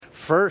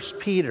1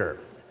 Peter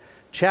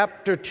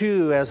chapter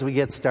 2 as we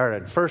get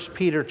started. 1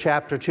 Peter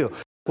chapter 2.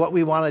 What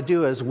we want to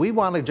do is we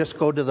want to just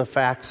go to the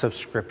facts of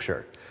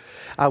Scripture.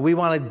 We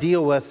want to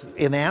deal with,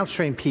 in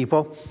answering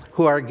people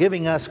who are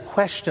giving us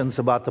questions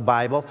about the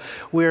Bible,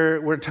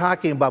 we're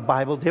talking about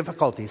Bible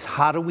difficulties.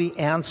 How do we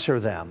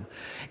answer them?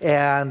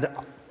 And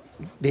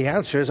the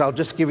answer is, I'll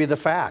just give you the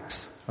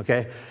facts,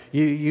 okay?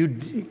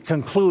 You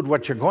conclude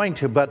what you're going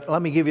to, but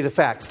let me give you the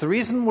facts. The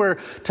reason we're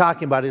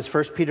talking about it is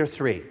 1 Peter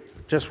 3.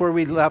 Just where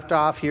we left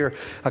off here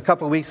a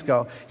couple of weeks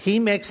ago, he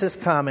makes this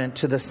comment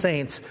to the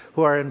saints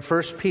who are in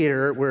 1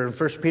 Peter. We're in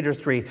 1 Peter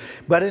 3.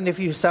 But if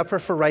you suffer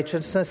for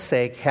righteousness'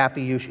 sake,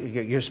 happy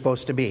you're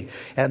supposed to be.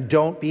 And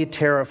don't be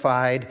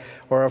terrified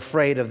or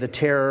afraid of the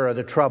terror or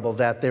the trouble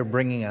that they're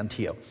bringing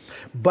unto you.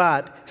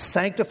 But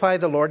sanctify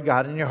the Lord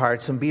God in your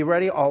hearts, and be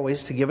ready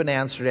always to give an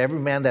answer to every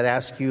man that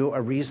asks you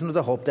a reason of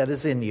the hope that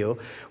is in you,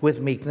 with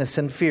meekness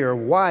and fear,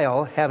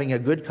 while having a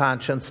good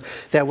conscience,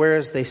 that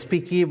whereas they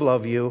speak evil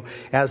of you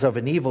as of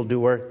an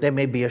evildoer, they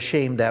may be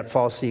ashamed that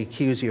falsely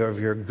accuse you of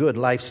your good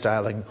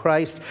lifestyle in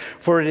Christ.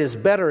 For it is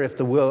better if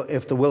the will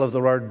of the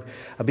Lord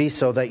be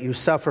so, that you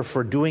suffer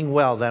for doing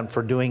well than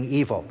for doing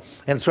evil.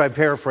 And so I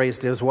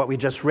paraphrased it as what we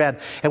just read.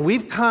 And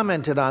we've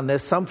commented on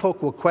this. Some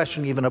folk will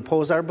question, even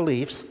oppose our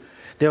beliefs.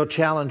 They'll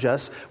challenge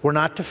us. We're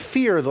not to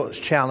fear those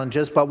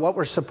challenges, but what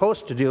we're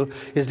supposed to do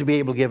is to be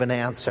able to give an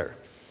answer.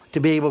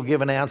 To be able to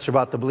give an answer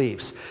about the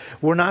beliefs.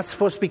 We're not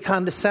supposed to be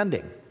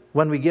condescending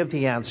when we give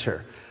the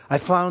answer. I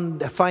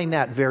find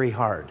that very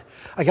hard.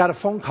 I got a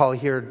phone call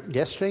here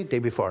yesterday, day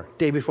before.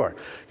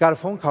 Got a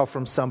phone call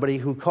from somebody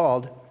who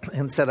called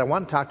and said, I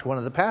want to talk to one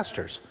of the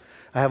pastors.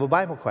 I have a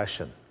Bible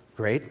question.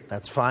 Great,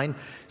 that's fine.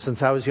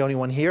 Since I was the only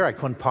one here, I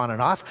couldn't pawn it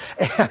off.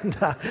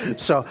 And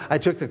so I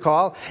took the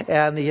call,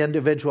 and the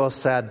individual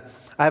said,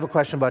 I have a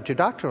question about your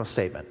doctrinal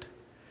statement.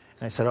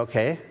 And I said,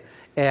 okay.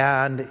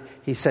 And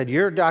he said,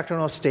 your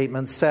doctrinal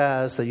statement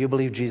says that you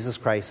believe Jesus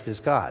Christ is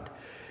God.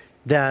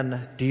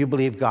 Then, do you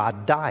believe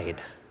God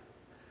died?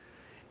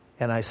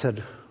 And I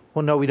said,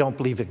 well, no, we don't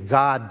believe that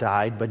God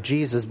died, but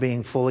Jesus,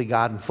 being fully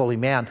God and fully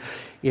man,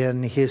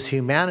 in his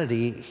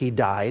humanity, he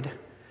died.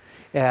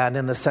 And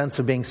in the sense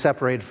of being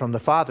separated from the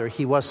Father,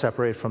 he was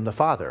separated from the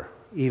Father,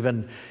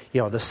 even,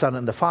 the Son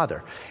and the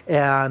Father.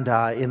 And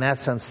in that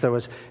sense,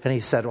 and he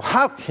said, well,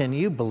 how can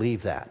you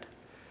believe that?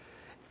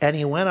 And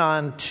he went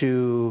on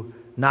to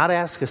not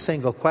ask a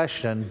single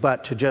question,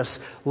 but to just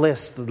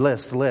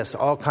list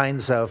all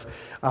kinds of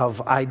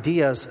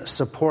ideas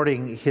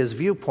supporting his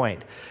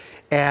viewpoint.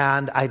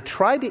 And I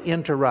tried to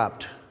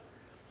interrupt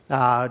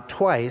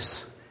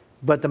twice,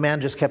 but the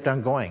man just kept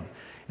on going.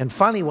 And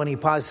finally, when he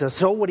paused, he says,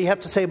 so what do you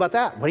have to say about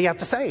that? What do you have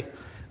to say?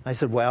 I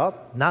said, well,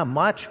 not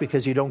much,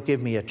 because you don't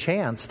give me a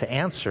chance to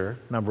answer,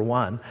 number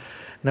one.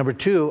 Number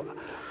two,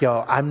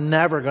 I'm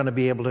never going to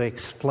be able to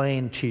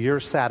explain to your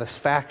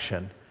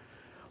satisfaction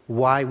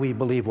why we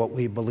believe what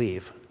we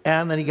believe.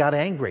 And then he got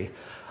angry.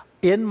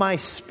 In my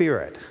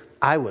spirit,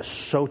 I was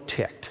so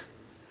ticked.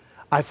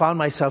 I found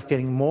myself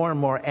getting more and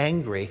more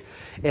angry.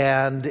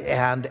 And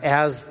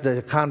as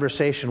the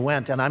conversation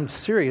went, and I'm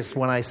serious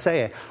when I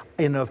say it,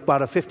 in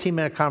about a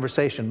 15-minute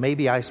conversation,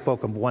 maybe I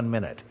spoke of 1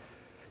 minute.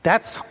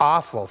 That's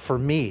awful for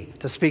me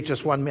to speak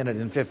just 1 minute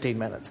in 15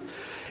 minutes.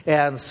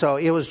 And so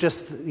it was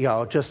just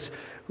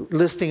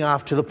listing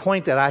off to the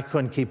point that I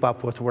couldn't keep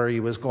up with where he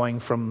was going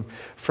from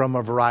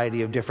a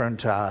variety of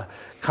different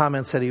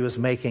comments that he was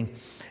making.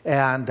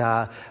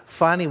 And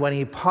finally, when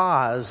he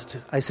paused,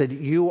 I said,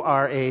 you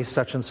are a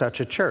such and such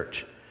a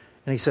church.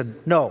 And he said,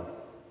 no,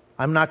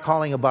 I'm not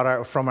calling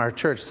from our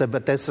church. I said,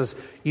 but this is,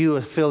 you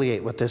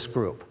affiliate with this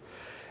group.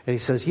 And he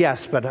says,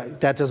 yes,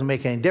 but that doesn't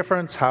make any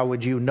difference. How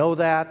would you know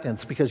that? And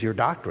it's because your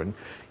doctrine,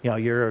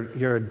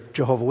 you're a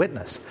Jehovah's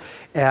Witness.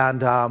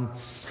 And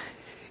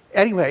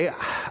anyway,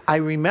 I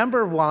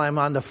remember while I'm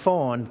on the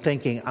phone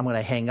thinking, I'm going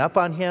to hang up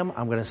on him.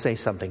 I'm going to say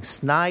something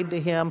snide to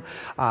him.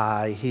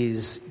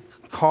 He's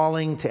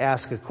calling to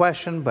ask a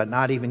question, but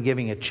not even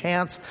giving a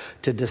chance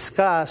to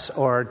discuss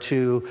or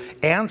to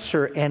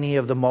answer any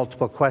of the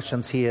multiple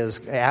questions he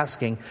is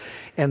asking.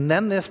 And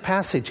then this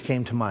passage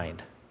came to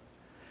mind.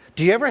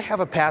 Do you ever have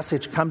a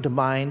passage come to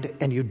mind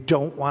and you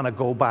don't want to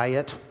go by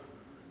it?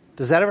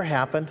 Does that ever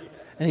happen?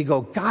 And you go,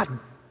 God,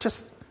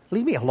 just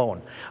leave me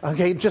alone.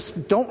 Okay,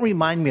 just don't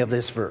remind me of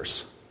this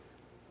verse.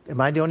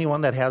 Am I the only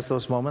one that has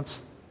those moments?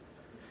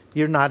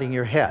 You're nodding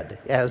your head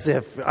as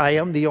if I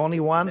am the only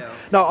one.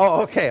 No.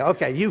 Oh,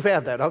 okay. You've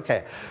had that.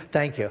 Okay,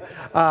 thank you.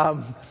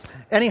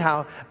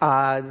 Anyhow,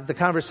 the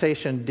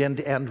conversation didn't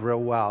end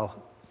real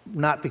well.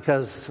 Not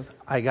because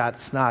I got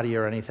snotty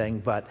or anything,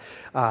 but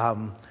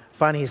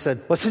finally he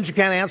said, well, since you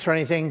can't answer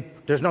anything,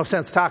 there's no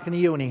sense talking to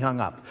you, and he hung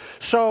up.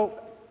 So,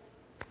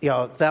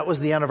 that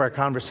was the end of our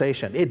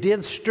conversation. It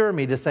did stir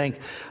me to think,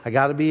 I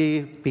got to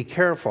be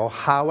careful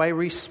how I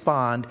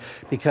respond,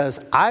 because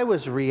I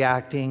was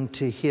reacting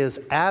to his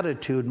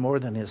attitude more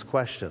than his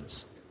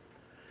questions.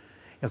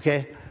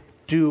 Okay?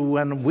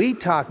 When we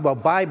talk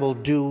about Bible,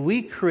 do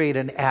we create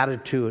an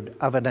attitude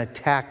of an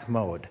attack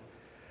mode?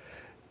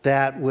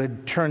 that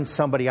would turn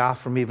somebody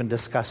off from even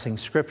discussing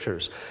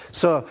scriptures.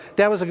 So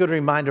that was a good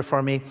reminder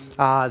for me.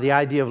 The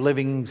idea of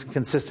living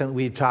consistent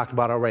we've talked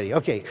about already.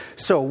 Okay,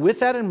 so with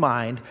that in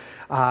mind,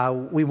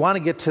 we want to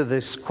get to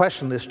this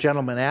question this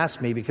gentleman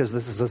asked me, because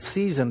this is a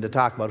season to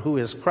talk about who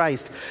is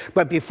Christ.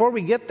 But before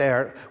we get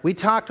there, we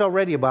talked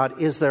already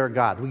about, is there a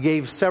God? We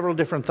gave several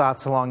different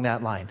thoughts along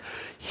that line.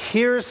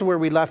 Here's where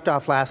we left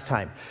off last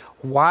time.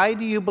 Why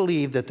do you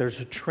believe that there's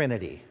a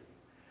Trinity?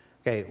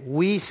 Okay,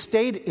 we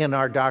state in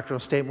our doctrinal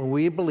statement,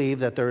 we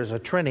believe that there is a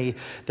Trinity.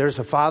 There's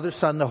a Father,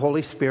 Son, the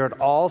Holy Spirit.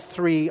 All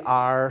three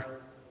are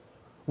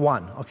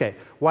one. Okay,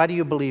 why do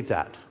you believe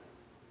that?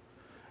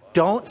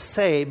 Don't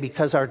say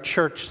because our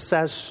church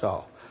says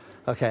so.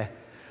 Okay,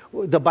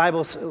 the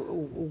Bible.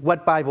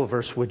 What Bible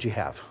verse would you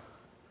have?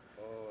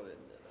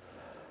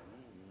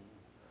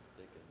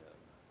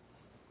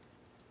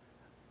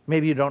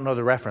 Maybe you don't know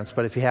the reference,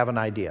 but if you have an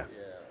idea.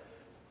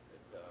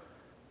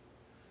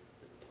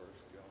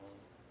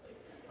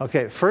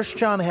 Okay, 1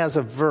 John has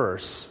a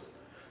verse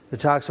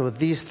that talks about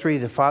these three,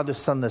 the Father,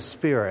 Son, the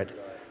Spirit.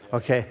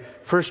 Okay,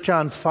 1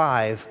 John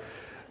 5,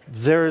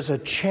 there's a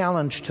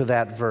challenge to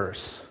that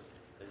verse.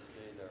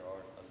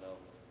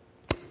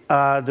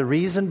 The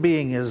reason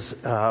being is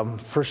 1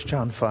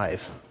 John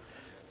 5.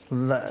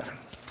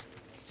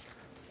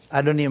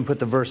 I don't even put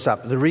the verse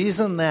up. The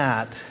reason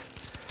that,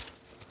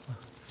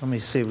 let me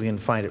see if we can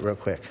find it real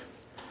quick.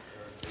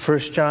 1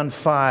 John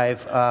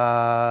 5,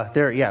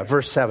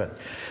 verse 7.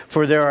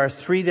 For there are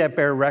three that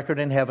bear record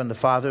in heaven, the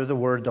Father, the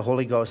Word, the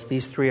Holy Ghost.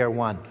 These three are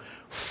one.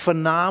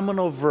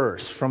 Phenomenal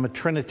verse from a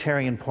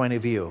Trinitarian point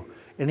of view.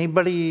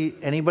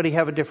 Anybody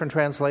have a different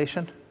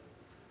translation?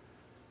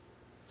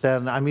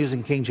 Then I'm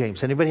using King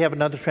James. Anybody have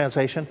another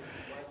translation?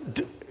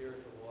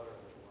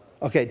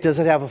 Okay, does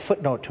it have a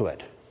footnote to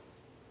it?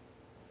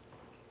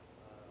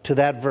 To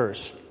that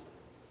verse?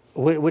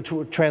 Which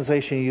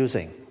translation are you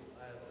using?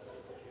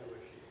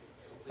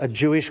 A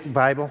Jewish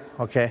Bible?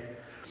 Okay.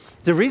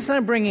 The reason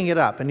I'm bringing it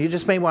up, and you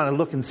just may want to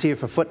look and see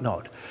if a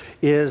footnote,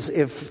 is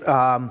if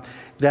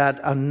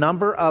that a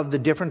number of the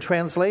different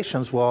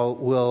translations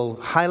will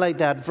highlight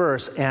that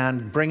verse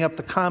and bring up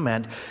the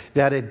comment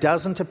that it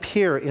doesn't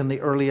appear in the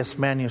earliest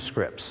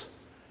manuscripts.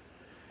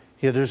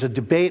 There's a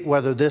debate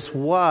whether this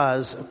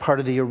was part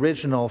of the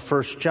original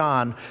 1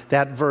 John,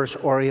 that verse,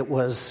 or it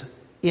was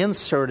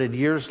inserted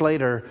years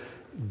later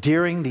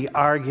during the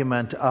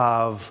argument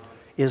of,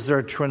 is there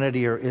a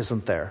Trinity or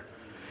isn't there?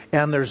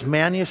 And there's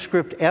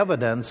manuscript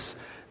evidence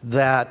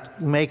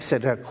that makes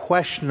it a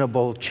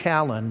questionable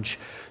challenge.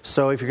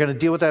 So if you're going to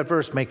deal with that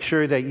verse, make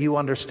sure that you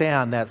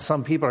understand that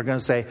some people are going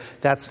to say,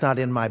 that's not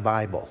in my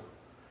Bible.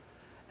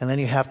 And then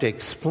you have to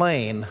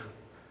explain,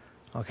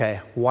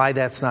 okay, why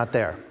that's not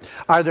there.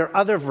 Are there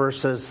other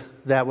verses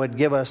that would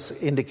give us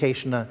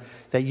indication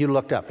that you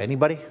looked up?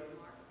 Anybody?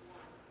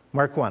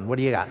 Mark 1. What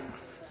do you got?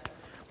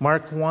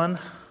 Mark 1.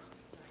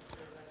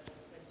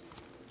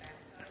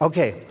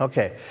 Okay,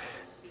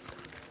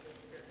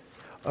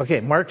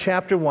 Mark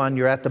chapter 1,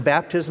 you're at the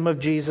baptism of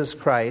Jesus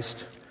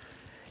Christ.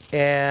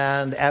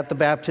 And at the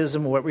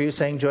baptism, what were you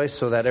saying, Joyce,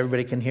 so that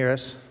everybody can hear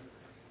us?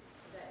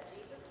 That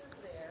Jesus was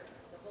there,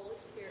 the Holy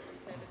Spirit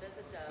descended as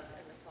a dove,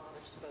 and the Father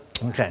spoke.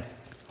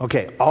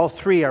 Okay, all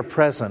three are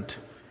present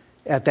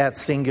at that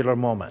singular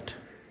moment,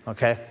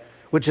 okay?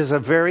 Which is a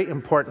very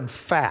important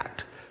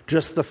fact.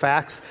 Just the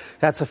facts,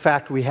 that's a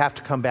fact we have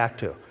to come back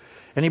to.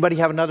 Anybody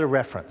have another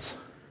reference?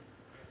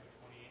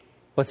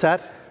 What's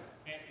that?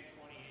 Matthew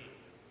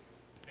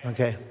 28.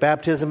 Okay,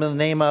 baptism in the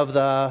name of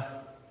the...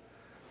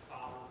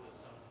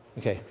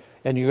 Okay,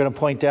 and you're going to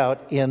point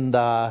out in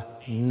the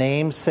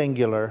name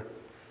singular,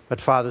 but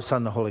Father,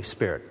 Son, the Holy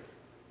Spirit.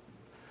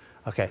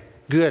 Okay,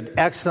 good,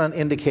 excellent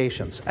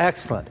indications,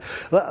 excellent.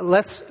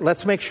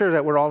 Let's make sure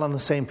that we're all on the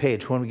same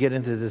page when we get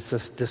into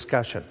this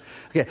discussion.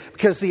 Okay,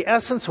 because the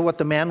essence of what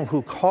the man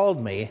who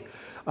called me,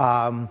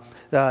 the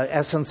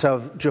essence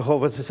of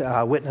Jehovah's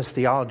Witness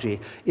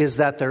theology, is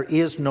that there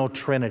is no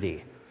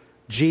Trinity.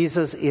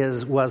 Jesus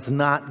was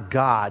not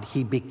God.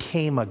 He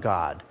became a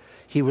God.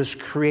 He was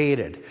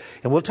created.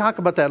 And we'll talk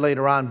about that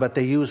later on, but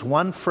they use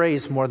one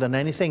phrase more than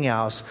anything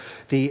else,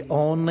 the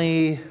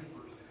only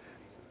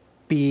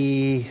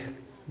begotten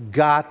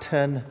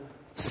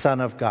Son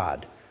of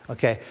God.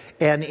 Okay?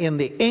 And in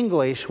the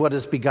English, what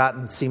does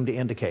begotten seem to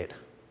indicate?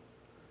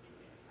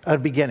 A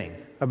beginning.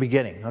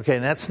 Okay,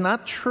 and that's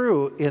not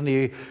true in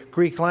the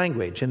Greek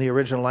language, in the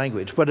original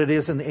language, but it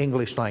is in the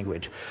English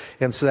language.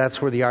 And so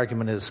that's where the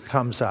argument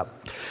comes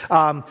up.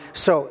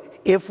 So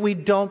if we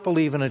don't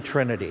believe in a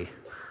Trinity,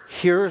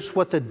 here's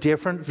what the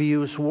different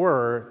views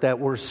were that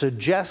were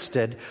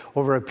suggested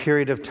over a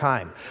period of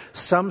time.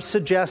 Some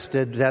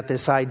suggested that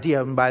this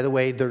idea, and by the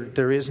way,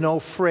 there is no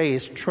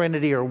phrase,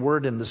 Trinity, or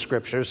word in the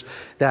Scriptures,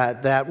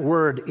 that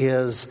word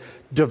is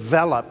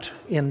developed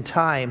in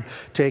time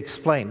to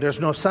explain. There's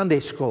no Sunday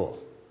school.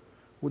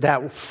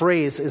 That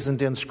phrase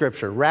isn't in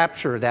Scripture.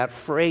 Rapture, that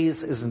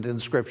phrase isn't in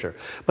Scripture.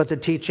 But the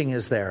teaching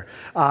is there.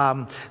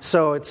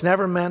 So it's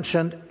never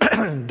mentioned.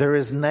 There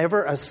is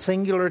never a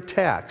singular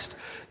text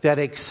that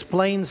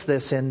explains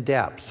this in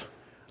depth.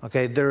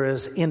 Okay, there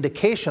is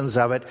indications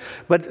of it,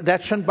 but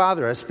that shouldn't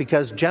bother us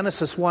because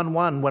Genesis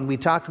 1:1, when we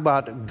talked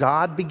about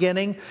God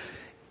beginning,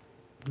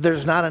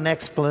 there's not an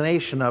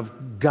explanation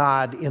of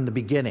God in the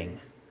beginning,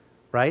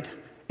 right?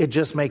 It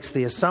just makes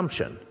the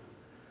assumption.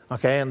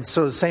 Okay, and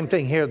so the same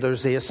thing here,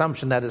 there's the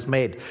assumption that is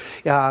made.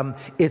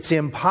 It's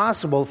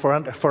impossible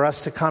for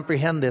us to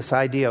comprehend this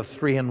idea of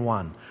 3 in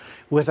 1.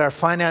 With our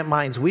finite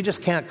minds, we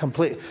just can't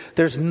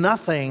there's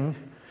nothing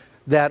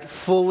that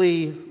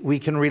fully we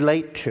can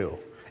relate to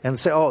and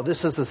say, oh,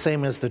 this is the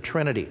same as the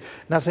Trinity.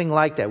 Nothing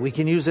like that. We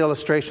can use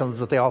illustrations,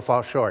 but they all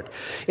fall short.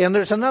 And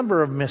there's a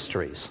number of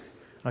mysteries.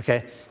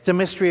 Okay, the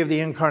mystery of the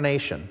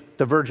incarnation,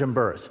 the virgin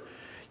birth.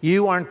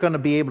 You aren't going to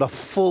be able to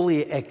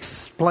fully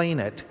explain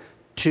it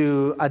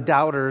to a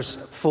doubter's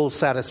full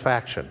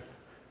satisfaction.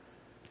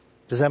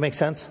 Does that make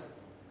sense?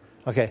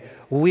 Okay,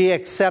 we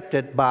accept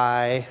it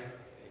by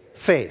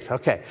faith.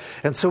 Okay,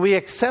 and so we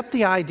accept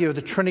the idea of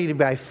the Trinity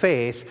by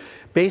faith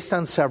based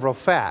on several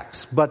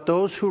facts. But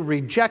those who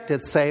reject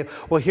it say,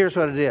 well, here's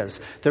what it is.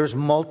 There's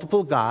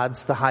multiple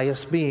gods, the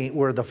highest being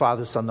were the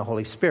Father, Son, the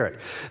Holy Spirit.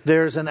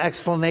 There's an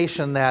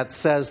explanation that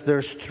says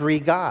there's 3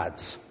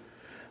 gods.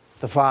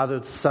 The Father,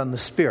 the Son, the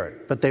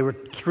Spirit. But they were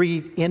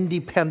 3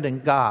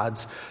 independent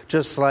gods,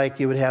 just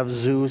like you would have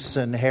Zeus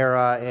and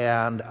Hera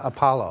and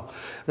Apollo.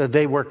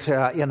 They worked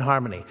in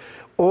harmony.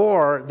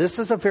 Or, this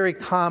is a very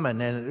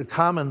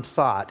common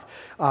thought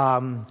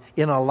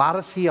in a lot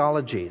of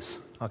theologies.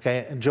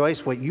 Okay, and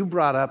Joyce, what you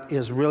brought up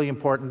is really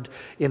important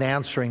in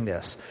answering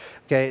this.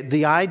 Okay,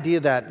 the idea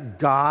that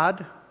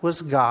God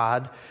was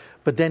God,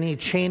 but then he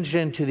changed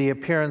into the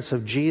appearance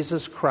of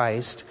Jesus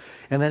Christ,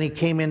 and then he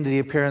came into the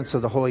appearance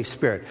of the Holy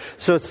Spirit.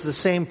 So it's the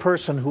same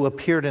person who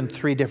appeared in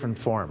 3 different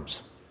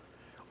forms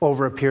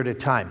over a period of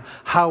time.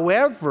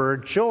 However,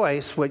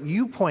 Joyce, what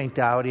you point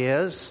out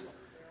is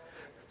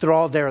they're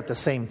all there at the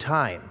same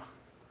time.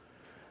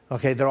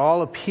 Okay, they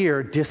all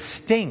appear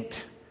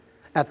distinct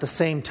at the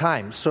same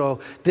time.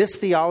 So this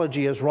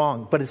theology is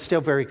wrong, but it's still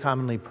very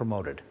commonly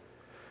promoted.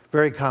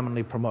 Very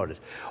commonly promoted.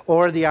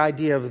 Or the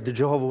idea of the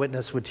Jehovah's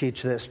Witness would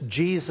teach this.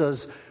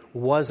 Jesus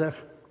was a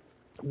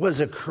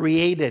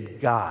created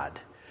God,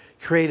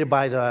 created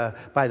by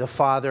the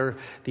Father,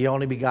 the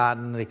only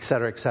begotten,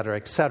 etc., etc.,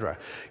 etc.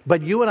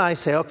 But you and I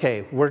say,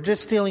 okay, we're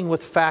just dealing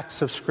with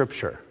facts of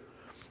Scripture.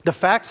 The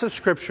facts of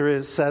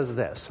Scripture says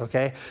this,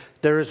 okay?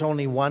 There is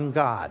only one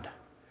God.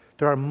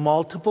 There are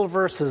multiple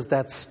verses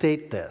that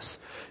state this.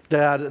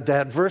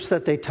 That verse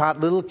that they taught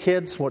little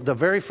kids, the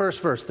very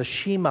first verse, the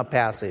Shema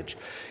passage.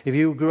 If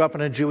you grew up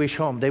in a Jewish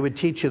home, they would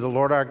teach you the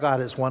Lord our God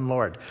is one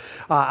Lord.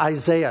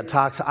 Isaiah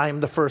talks, I am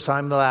the first, I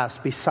am the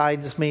last.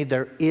 Besides me,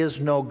 there is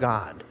no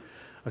God.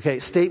 Okay,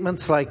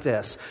 statements like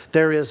this.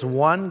 There is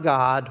one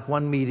God,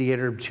 one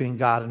mediator between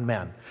God and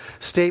men.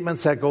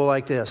 Statements that go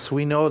like this.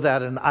 We know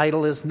that an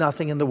idol is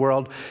nothing in the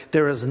world.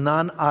 There is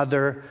none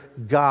other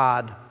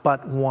God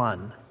but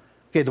one.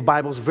 Okay, the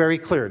Bible's very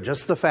clear.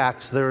 Just the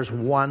facts. There's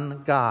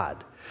one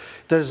God.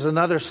 There's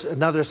another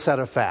set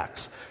of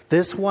facts.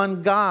 This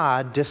one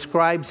God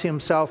describes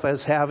himself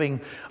as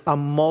having a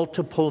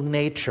multiple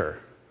nature.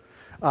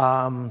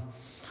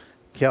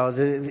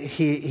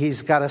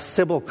 He's got a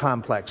Sybil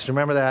complex. Do you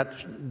remember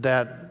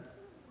that?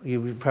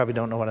 You probably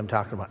don't know what I'm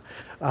talking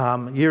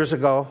about. Years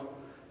ago,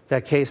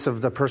 that case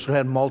of the person who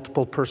had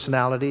multiple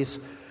personalities.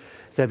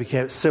 That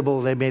became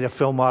Sybil. They made a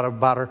film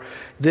about her.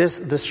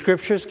 The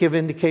scriptures give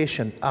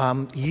indication.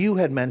 You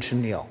had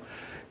mentioned, Neil,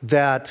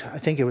 that I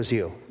think it was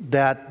you,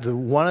 that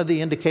one of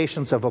the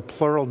indications of a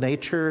plural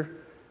nature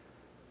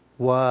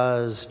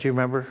was. Do you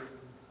remember?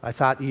 I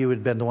thought you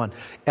had been the one.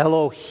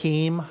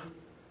 Elohim,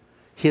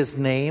 his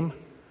name.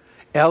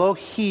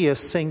 Elohi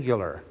is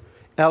singular.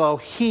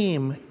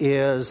 Elohim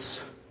is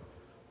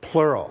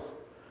plural,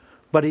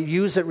 but it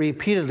uses it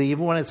repeatedly,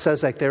 even when it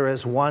says like there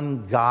is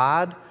one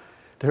God.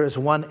 There is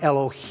one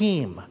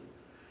Elohim.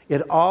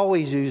 It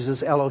always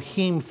uses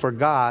Elohim for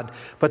God,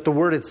 but the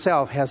word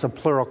itself has a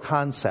plural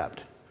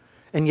concept.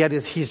 And yet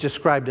he's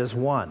described as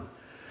one.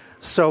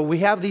 So we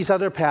have these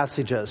other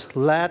passages.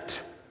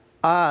 Let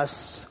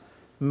us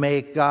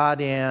make God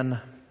in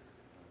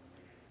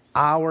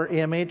our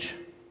image.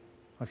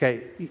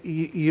 Okay,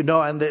 you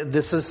know, and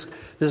this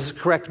is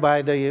correct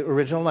by the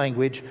original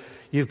language.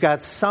 You've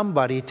got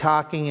somebody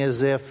talking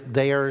as if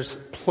there's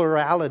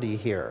plurality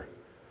here.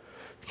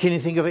 Can you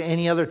think of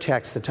any other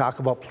text that talk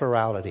about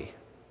plurality?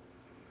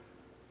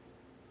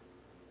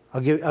 I'll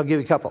give you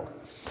a couple.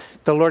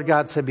 The Lord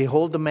God said,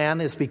 behold, the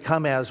man is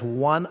become as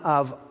one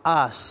of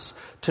us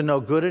to know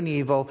good and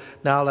evil.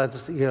 Now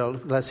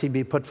lest he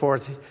be put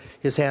forth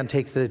his hand,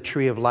 take the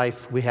tree of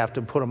life. We have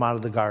to put him out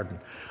of the garden.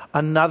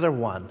 Another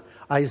one,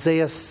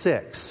 Isaiah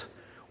 6,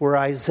 where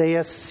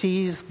Isaiah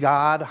sees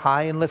God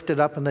high and lifted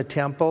up in the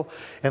temple.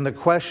 And the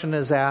question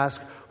is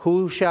asked,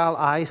 who shall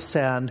I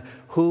send?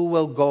 Who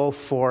will go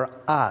for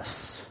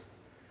us?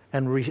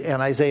 And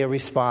Isaiah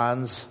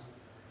responds,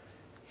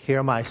 here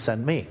am I,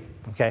 send me.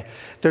 Okay.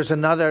 There's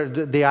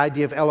the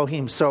idea of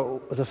Elohim.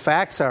 So the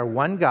facts are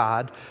one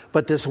God,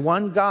 but this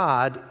one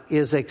God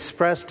is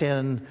expressed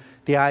in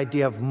the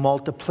idea of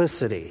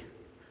multiplicity.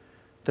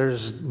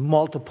 There's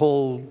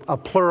a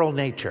plural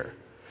nature.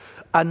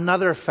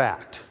 Another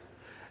fact,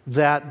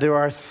 that there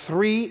are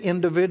 3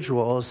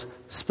 individuals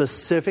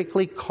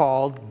specifically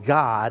called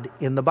God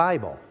in the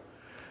Bible.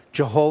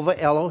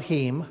 Jehovah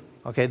Elohim,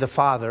 okay, the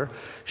Father,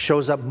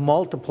 shows up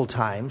multiple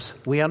times.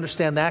 We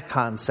understand that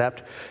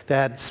concept.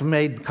 That's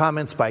made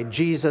comments by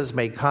Jesus,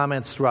 made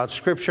comments throughout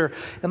Scripture.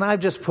 And I've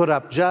just put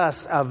up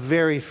just a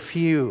very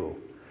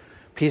few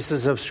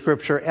pieces of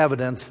Scripture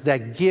evidence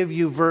that give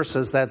you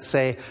verses that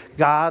say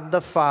God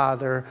the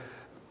Father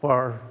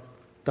or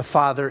the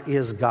Father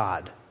is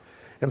God.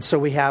 And so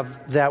we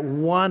have that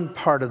one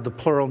part of the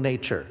plural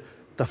nature.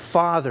 The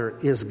Father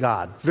is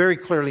God, very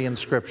clearly in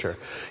Scripture.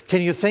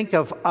 Can you think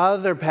of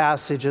other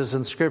passages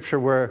in Scripture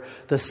where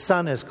the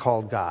Son is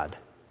called God?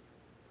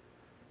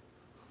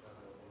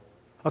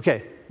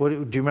 Okay, do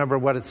you remember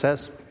what it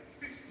says?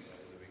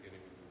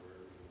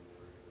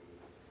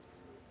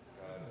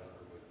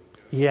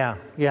 Yeah,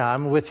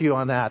 I'm with you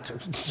on that.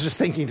 Just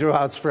thinking through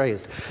how it's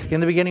phrased.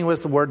 In the beginning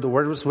was the Word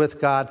was with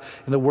God,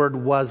 and the Word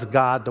was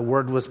God. The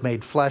Word was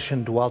made flesh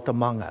and dwelt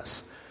among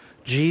us.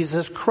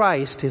 Jesus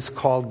Christ is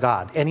called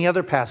God. Any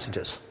other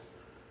passages?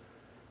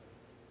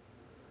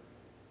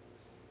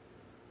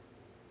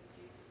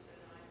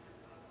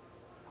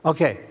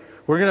 Okay,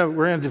 we're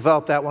gonna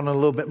develop that one a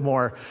little bit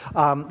more.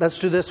 Let's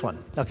do this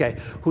one.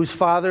 Okay, whose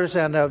fathers,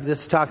 and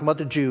this is talking about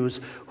the Jews,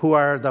 who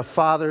are the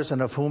fathers,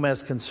 and of whom,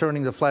 as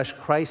concerning the flesh,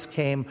 Christ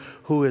came,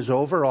 who is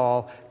over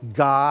all,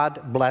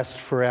 God blessed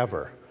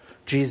forever.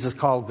 Jesus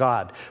called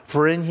God.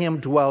 For in him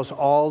dwells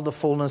all the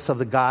fullness of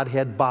the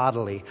Godhead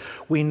bodily.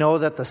 We know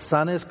that the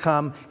Son is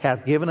come,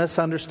 hath given us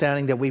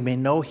understanding that we may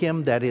know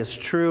him that is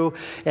true,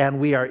 and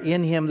we are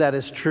in him that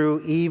is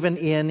true, even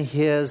in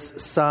his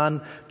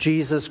Son,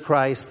 Jesus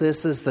Christ.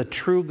 This is the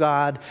true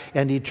God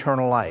and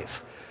eternal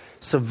life.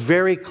 So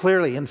very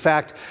clearly, in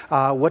fact,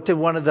 what did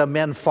one of the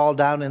men fall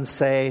down and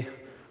say?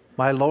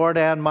 My Lord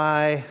and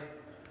my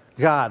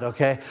God,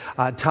 okay?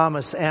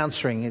 Thomas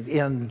answering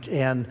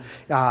in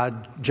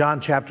John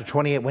chapter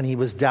 28 when he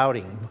was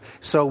doubting.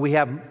 So we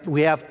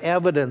have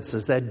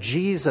evidences that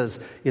Jesus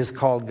is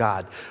called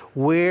God.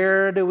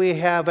 Where do we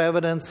have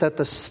evidence that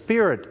the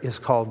Spirit is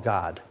called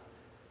God?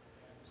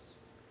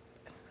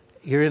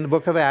 Here in the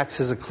book of Acts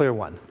is a clear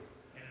one.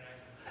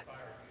 Ananias and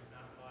Sapphira,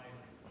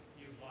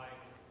 you lied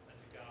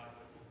unto God,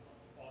 but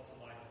you also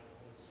lied unto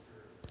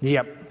the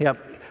Holy Spirit.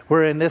 Yep.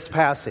 We're in this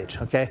passage,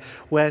 okay?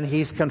 When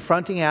he's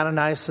confronting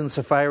Ananias and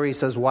Sapphira, he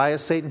says, why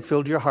has Satan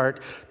filled your heart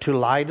to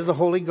lie to the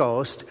Holy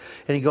Ghost?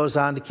 And he goes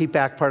on to keep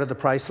back part of the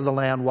price of the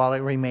land while it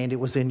remained. It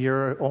was in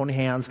your own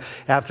hands.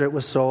 After it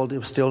was sold, it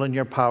was still in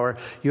your power.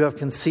 You have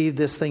conceived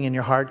this thing in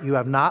your heart. You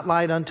have not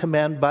lied unto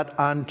men, but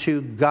unto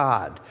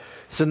God.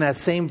 So in that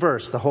same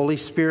verse, the Holy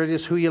Spirit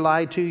is who you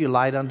lied to. You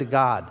lied unto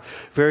God.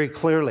 Very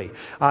clearly.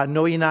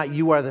 Know ye not,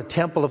 you are the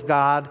temple of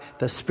God.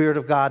 The Spirit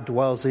of God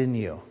dwells in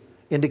you.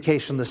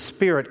 Indication the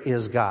Spirit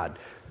is God.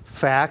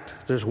 Fact,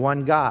 there's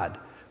one God.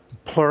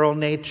 Plural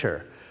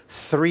nature.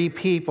 3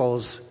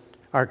 peoples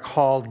are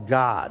called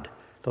God.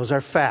 Those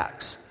are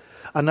facts.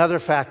 Another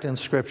fact in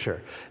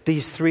Scripture.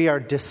 These 3 are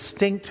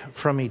distinct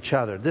from each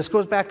other. This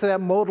goes back to that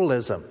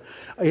modalism.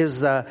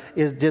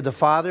 Did the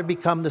Father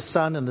become the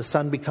Son and the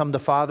Son become the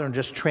Father and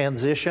just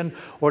transition?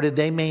 Or did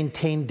they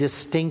maintain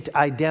distinct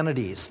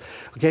identities?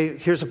 Okay,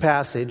 here's a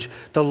passage.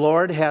 The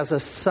Lord has a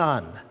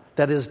Son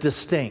that is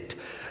distinct.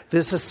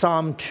 This is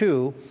Psalm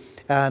 2,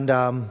 and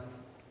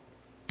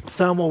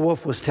Thelma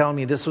Wolf was telling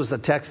me this was the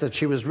text that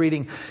she was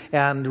reading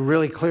and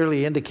really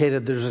clearly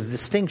indicated there's a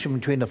distinction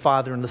between the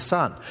Father and the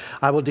Son.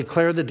 I will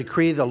declare the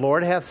decree the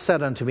Lord hath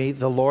said unto me.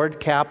 The Lord,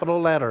 capital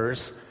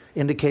letters,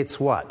 indicates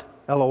what?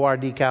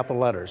 L-O-R-D,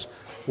 capital letters.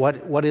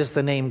 What is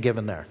the name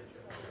given there?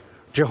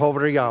 Jehovah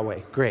or Yahweh.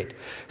 Great.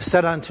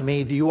 Said unto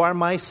me, you are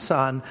my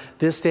Son.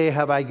 This day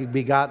have I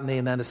begotten thee.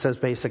 And then it says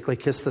basically,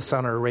 kiss the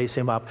Son or raise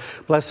him up.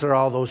 Blessed are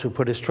all those who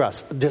put his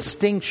trust.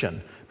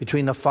 Distinction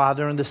between the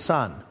Father and the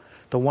Son.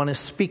 The one is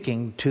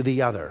speaking to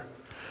the other.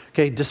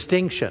 Okay,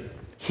 distinction.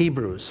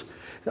 Hebrews.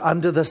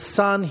 Unto the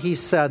Son he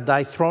said,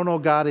 thy throne, O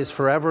God, is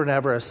forever and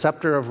ever. A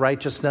scepter of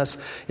righteousness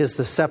is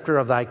the scepter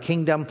of thy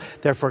kingdom.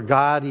 Therefore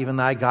God, even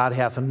thy God,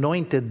 hath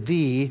anointed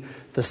thee,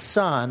 the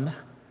Son,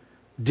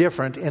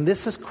 different. And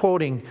this is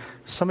quoting,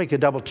 somebody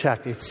could double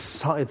check.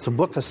 It's a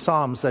book of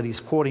Psalms that he's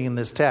quoting in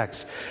this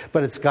text.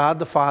 But it's God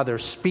the Father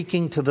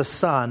speaking to the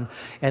Son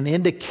and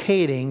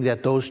indicating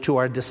that those 2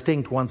 are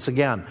distinct once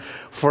again.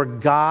 For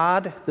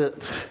God,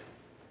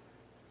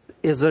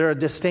 is there a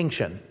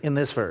distinction in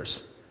this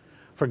verse?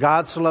 For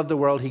God so loved the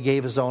world, he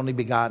gave his only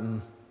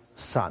begotten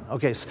Son.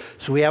 Okay,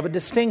 so we have a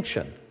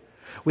distinction.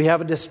 We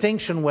have a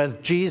distinction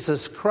with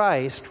Jesus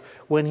Christ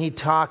when he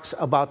talks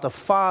about the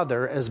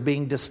Father as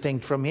being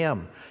distinct from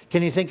him.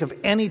 Can you think of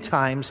any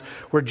times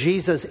where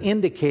Jesus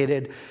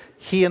indicated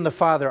he and the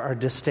Father are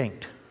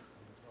distinct?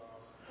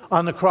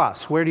 On the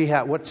cross. Where do you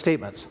have, what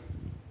statements?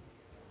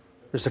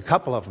 There's a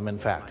couple of them, in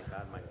fact.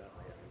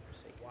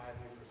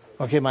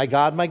 Okay, my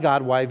God,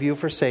 why have you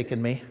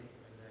forsaken me?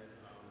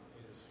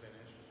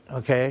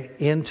 Okay,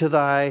 into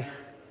thy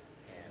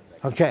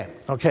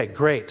Okay,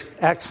 great.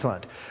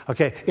 Excellent.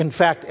 Okay, in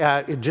fact,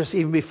 just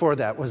even before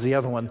that was the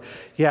other one.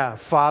 Yeah,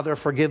 Father,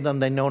 forgive them,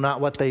 they know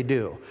not what they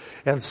do.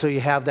 And so you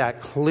have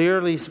that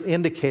clearly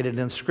indicated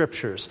in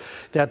Scriptures,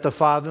 that the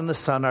Father and the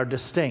Son are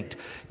distinct.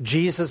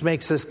 Jesus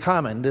makes this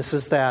comment. This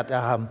is that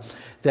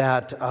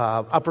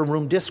upper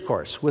room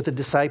discourse with the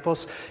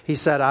disciples. He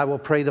said, I will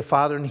pray the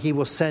Father, and he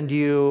will send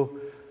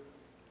you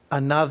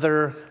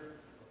another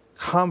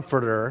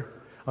comforter.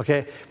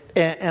 Okay,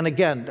 and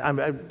again,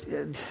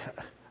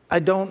 I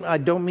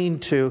don't mean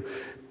to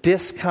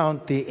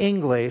discount the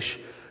English,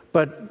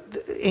 but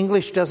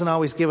English doesn't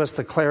always give us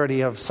the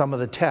clarity of some of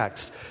the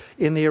text.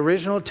 In the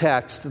original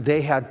text,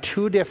 they had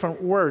two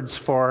different words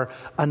for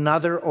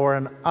another or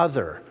an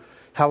other,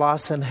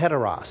 helos and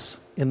heteros,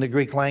 in the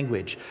Greek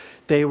language.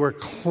 They were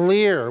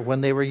clear when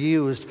they were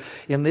used.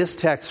 In this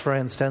text, for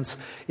instance,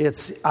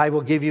 it's, I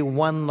will give you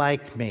one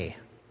like me.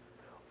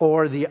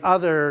 Or the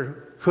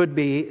other could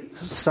be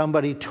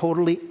somebody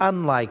totally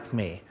unlike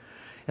me.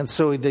 And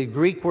so the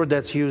Greek word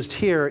that's used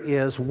here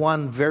is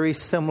one very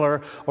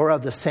similar or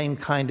of the same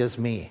kind as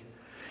me.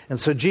 And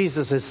so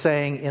Jesus is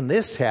saying in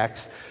this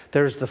text,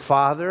 there's the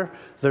Father,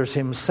 there's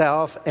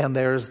himself, and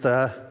there's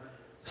the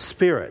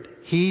Spirit.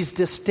 He's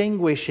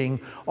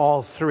distinguishing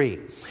all three.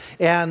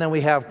 And then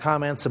we have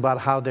comments about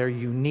how they're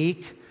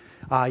unique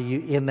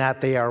in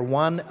that they are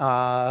one.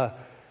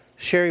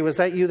 Sherry, was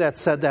that you that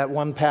said that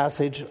one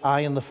passage,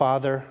 I and the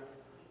Father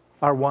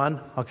are one?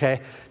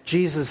 Okay.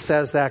 Jesus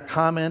says that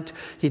comment.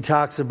 He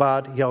talks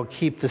about,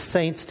 keep the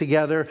saints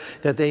together,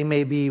 that they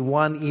may be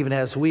one even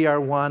as we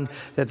are one,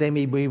 that they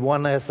may be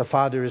one as the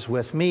Father is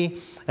with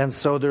me. And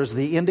so there's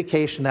the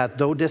indication that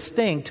though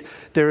distinct,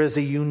 there is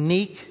a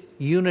unique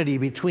unity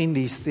between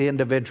these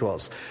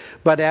individuals.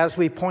 But as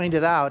we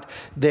pointed out,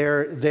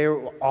 they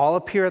all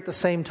appear at the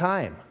same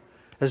time.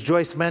 As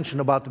Joyce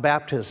mentioned about the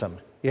baptism,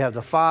 you have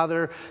the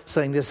Father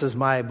saying, this is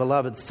my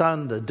beloved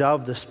Son, the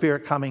dove, the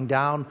Spirit coming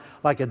down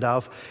like a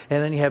dove.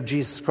 And then you have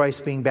Jesus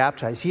Christ being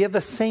baptized. You have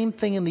the same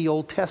thing in the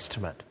Old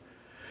Testament.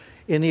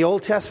 In the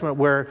Old Testament,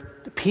 where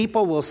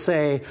people will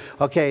say,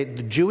 okay,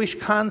 the Jewish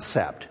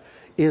concept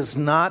is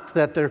not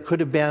that there could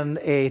have been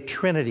a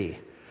Trinity.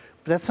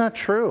 But that's not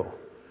true.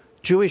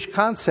 Jewish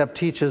concept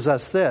teaches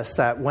us this,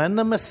 that when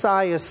the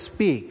Messiah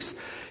speaks,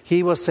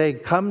 he will say,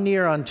 come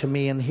near unto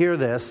me and hear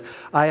this.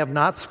 I have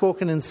not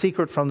spoken in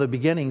secret from the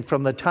beginning.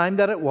 From the time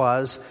that it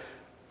was,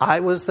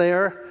 I was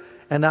there,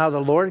 and now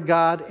the Lord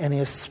God and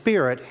his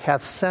Spirit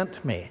hath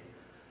sent me.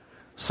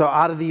 So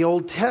out of the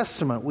Old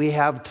Testament, we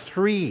have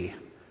three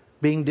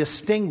being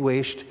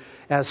distinguished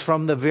as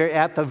from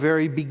at the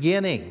very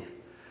beginning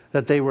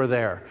that they were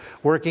there,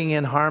 working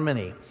in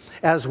harmony.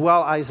 As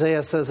well,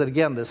 Isaiah says it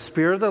again, the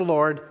Spirit of the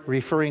Lord,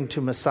 referring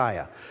to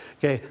Messiah.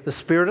 Okay, the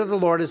Spirit of the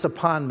Lord is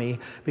upon me,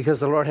 because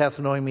the Lord hath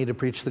anointed me to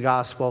preach the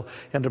gospel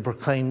and to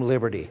proclaim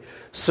liberty.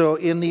 So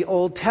in the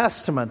Old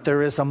Testament,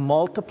 there is a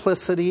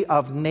multiplicity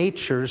of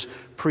natures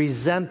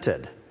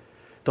presented.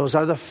 Those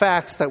are the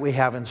facts that we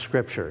have in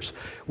Scriptures.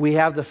 We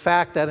have the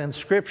fact that in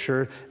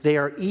Scripture, they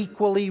are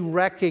equally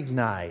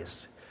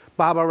recognized.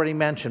 Bob already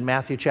mentioned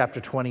Matthew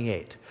chapter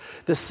 28.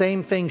 The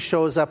same thing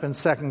shows up in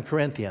 2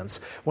 Corinthians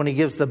when he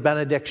gives the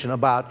benediction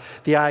about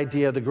the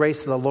idea, the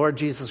grace of the Lord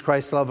Jesus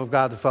Christ, the love of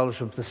God, the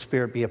fellowship of the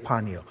Spirit be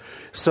upon you.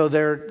 So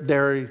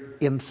they're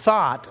in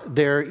thought,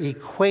 they're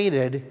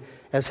equated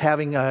as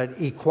having an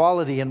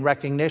equality in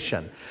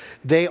recognition.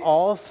 They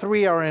all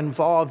three are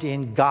involved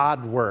in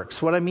God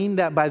works. What I mean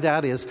by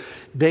that is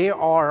they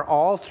are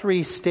all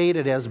three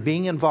stated as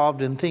being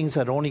involved in things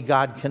that only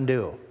God can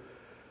do.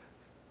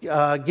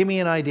 Give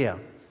me an idea.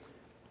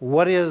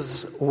 What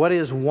is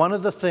one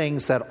of the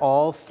things that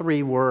all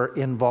three were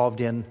involved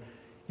in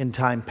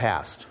time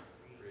past?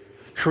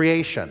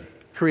 Creation.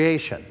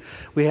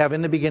 We have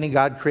in the beginning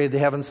God created the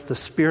heavens. The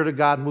Spirit of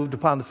God moved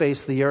upon the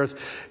face of the earth.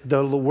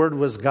 The Word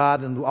was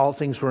God, and all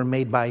things were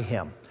made by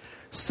him.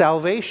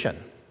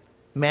 Salvation.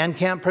 Man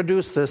can't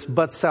produce this,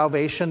 but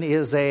salvation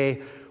is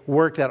a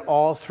work that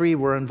all three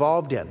were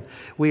involved in.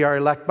 We are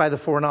elect by the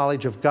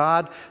foreknowledge of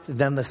God,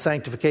 then the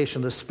sanctification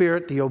of the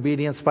Spirit, the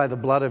obedience by the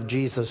blood of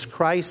Jesus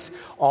Christ,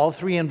 all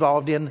three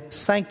involved in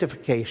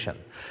sanctification.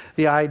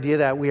 The idea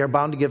that we are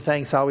bound to give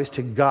thanks always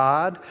to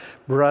God,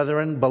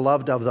 brethren,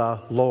 beloved of the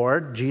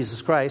Lord,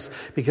 Jesus Christ,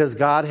 because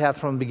God hath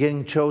from the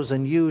beginning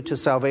chosen you to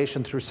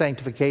salvation through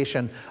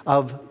sanctification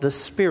of the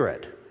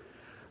Spirit.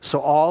 So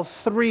all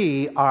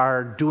three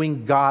are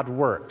doing God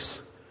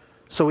works.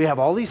 So we have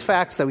all these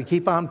facts that we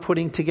keep on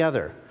putting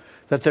together,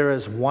 that there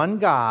is one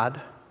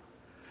God.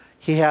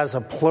 He has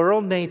a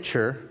plural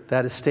nature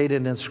that is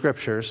stated in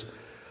Scriptures.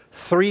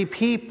 Three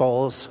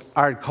peoples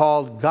are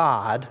called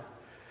God,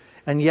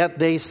 and yet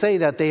they say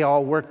that they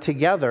all work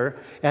together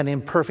and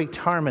in perfect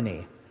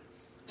harmony.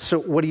 So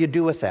what do you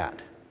do with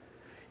that?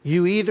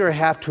 You either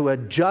have to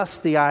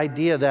adjust the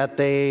idea that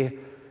they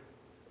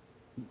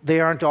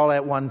aren't all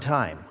at one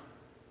time.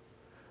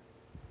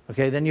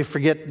 Okay, then you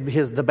forget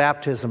the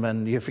baptism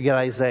and you forget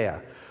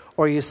Isaiah.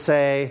 Or you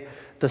say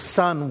the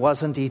Son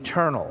wasn't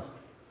eternal.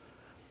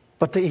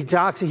 But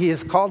he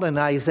is called in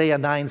Isaiah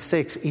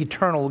 9:6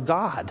 eternal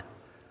God.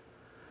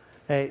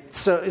 Okay?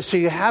 So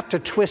you have to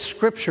twist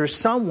Scripture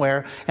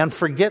somewhere and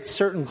forget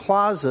certain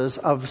clauses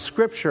of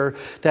Scripture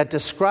that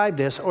describe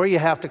this, or you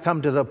have to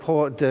come to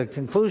the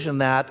conclusion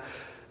that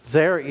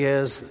there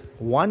is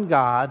one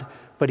God,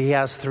 but he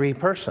has three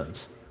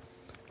persons.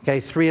 Okay,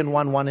 3 in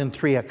 1, 1 in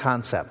 3, a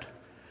concept.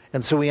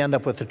 And so we end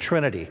up with the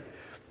Trinity.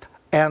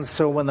 And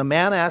so when the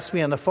man asked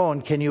me on the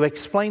phone, can you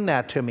explain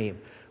that to me?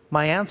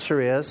 My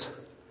answer is,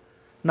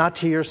 not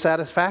to your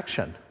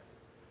satisfaction.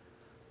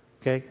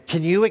 Okay,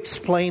 can you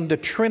explain the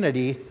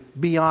Trinity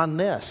beyond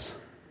this?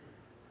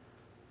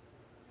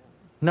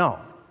 No.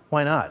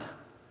 Why not?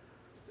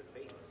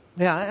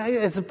 Yeah,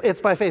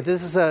 it's by faith.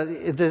 This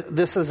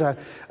is a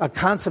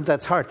concept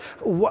that's hard.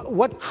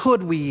 What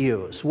could we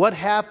use? What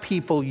have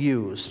people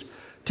used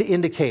to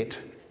indicate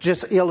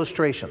just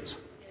illustrations?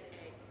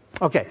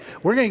 Okay,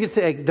 we're going to get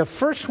to egg. The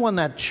first one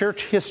that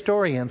church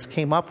historians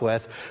came up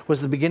with was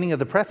the beginning of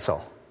the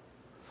pretzel.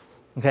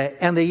 Okay,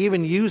 and they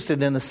even used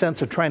it in the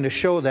sense of trying to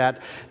show that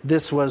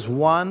this was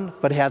one,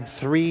 but had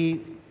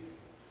three.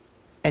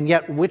 And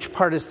yet, which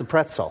part is the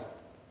pretzel?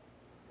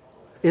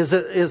 Is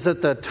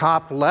it the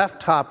top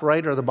left, top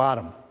right, or the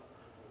bottom?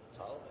 It's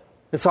all of it.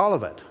 It's all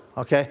of it.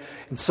 Okay,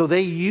 and so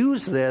they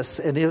use this,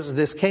 and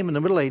this came in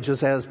the Middle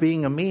Ages as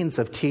being a means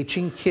of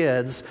teaching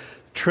kids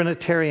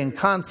Trinitarian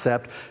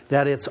concept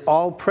that it's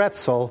all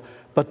pretzel,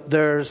 but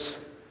there's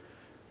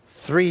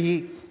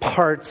three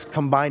parts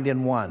combined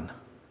in one.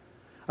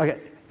 Okay,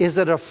 is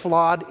it a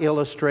flawed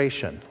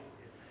illustration?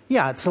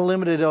 Yeah, it's a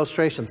limited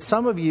illustration.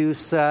 Some of you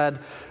said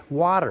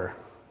water.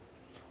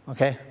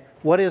 Okay,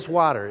 what is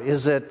water?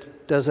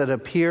 Does it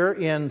appear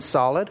in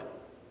solid?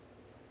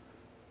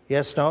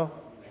 Yes, no?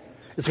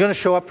 It's going to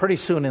show up pretty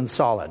soon in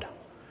solid.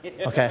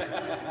 Okay.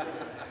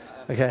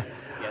 Okay.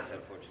 Yes,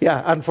 unfortunately.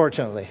 Yeah,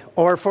 unfortunately.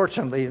 Or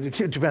fortunately,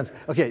 it depends.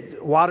 Okay,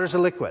 water's a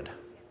liquid.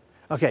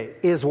 Okay,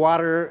 is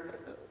water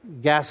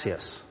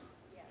gaseous?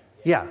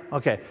 Yeah,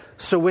 okay.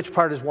 So which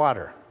part is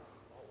water?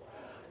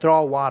 They're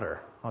all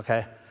water,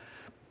 okay?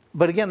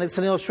 But again, it's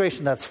an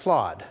illustration that's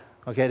flawed.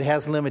 Okay, it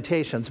has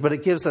limitations, but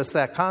it gives us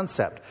that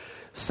concept.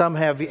 Some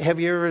have you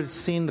ever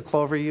seen the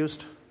clover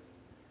used?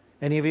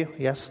 Any of you?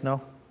 Yes?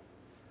 No?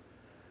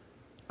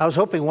 I was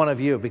hoping one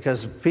of you,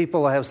 because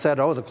people have said,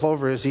 oh, the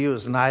clover is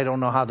used, and I don't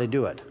know how they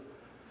do it.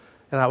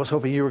 And I was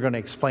hoping you were going to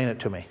explain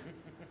it to me.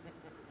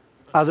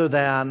 Other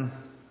than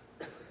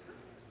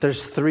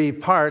there's three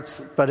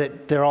parts,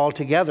 but they're all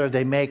together,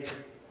 they make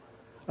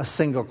a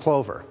single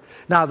clover.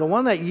 Now, the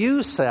one that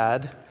you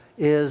said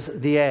is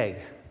the egg.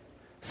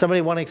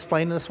 Somebody want to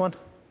explain this one?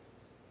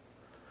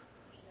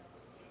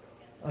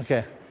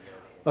 Okay.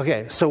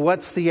 Okay, so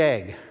what's the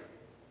egg?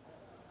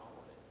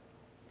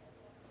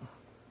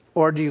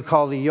 Or do you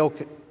call the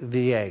yolk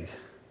the egg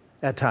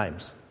at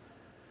times?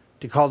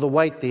 Do you call the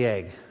white the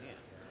egg?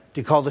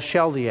 Do you call the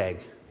shell the egg?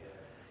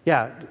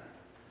 Yeah.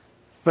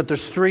 But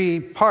there's three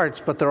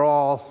parts, but they're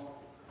all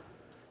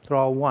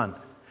one.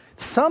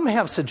 Some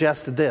have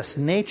suggested this,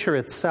 nature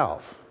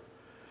itself.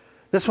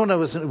 This one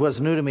was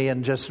new to me,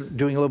 and just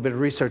doing a little bit of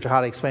research on how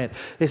to explain it.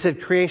 They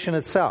said creation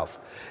itself,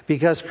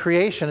 because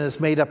creation is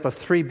made up of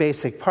three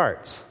basic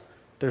parts.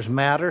 There's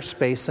matter,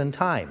 space, and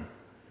time.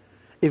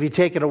 If you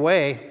take it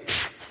away,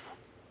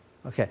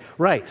 okay,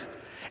 right.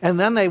 And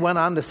then they went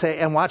on to say,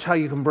 and watch how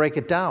you can break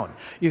it down.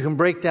 You can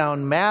break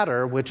down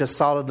matter, which is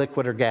solid,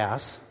 liquid, or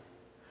gas.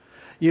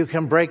 You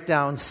can break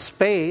down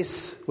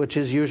space, which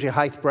is usually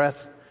height,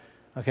 breadth,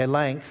 okay,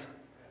 length.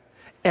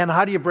 And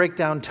how do you break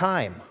down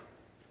time?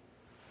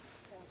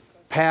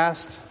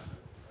 Past,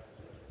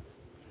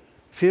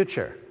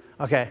 future.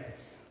 Okay.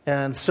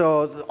 And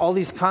so all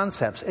these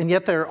concepts, and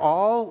yet they're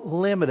all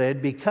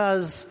limited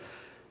because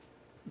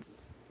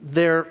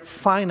they're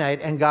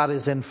finite and God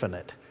is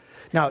infinite.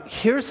 Now,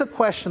 here's a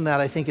question that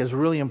I think is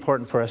really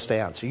important for us to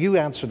answer. You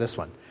answer this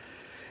one.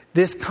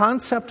 This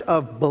concept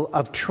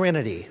of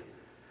Trinity,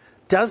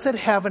 does it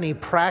have any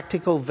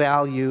practical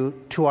value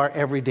to our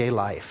everyday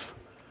life?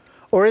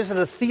 Or is it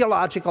a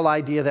theological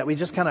idea that we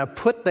just kind of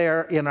put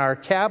there in our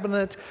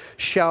cabinet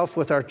shelf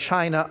with our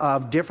china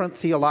of different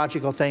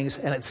theological things,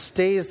 and it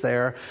stays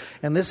there,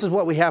 and this is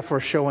what we have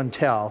for show and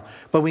tell,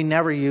 but we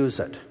never use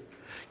it?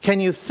 Can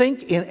you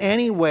think in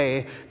any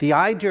way the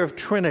idea of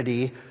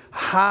Trinity,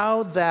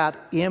 how that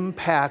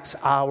impacts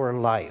our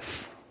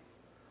life?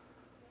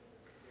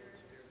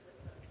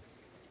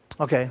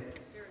 Okay.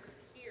 Spirit's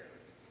here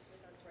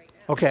with us right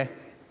now. Okay. And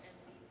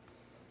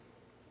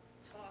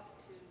we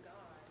talk to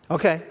God.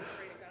 Okay. Pray to God.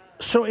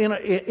 So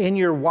in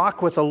your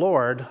walk with the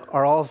Lord,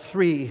 are all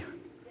three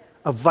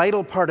a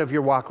vital part of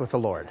your walk with the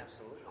Lord?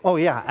 Absolutely. Oh,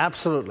 yeah,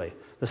 absolutely.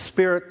 The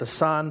Spirit, the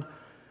Son,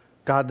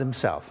 God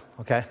Himself,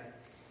 okay?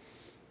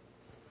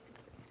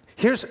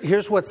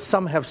 Here's what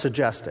some have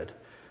suggested.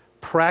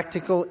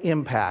 Practical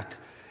impact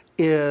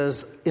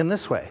is in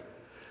this way.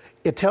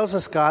 It tells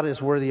us God is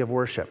worthy of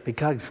worship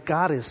because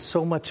God is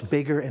so much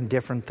bigger and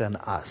different than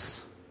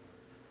us.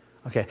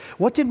 Okay,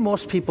 what did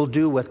most people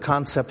do with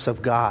concepts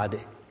of God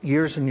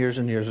years and years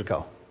and years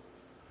ago?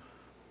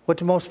 What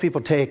do most people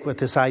take with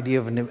this idea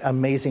of an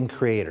amazing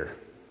creator?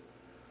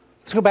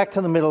 Let's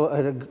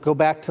go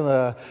back to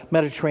the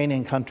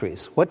Mediterranean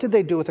countries. What did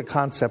they do with the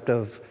concept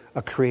of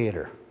a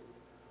creator?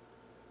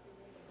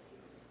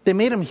 They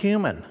made him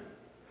human.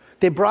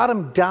 They brought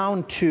him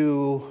down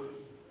to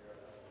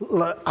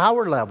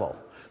our level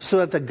so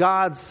that the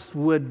gods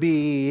would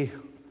be,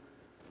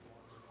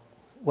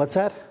 what's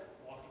that?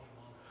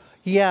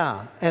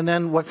 Yeah, and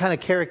then what kind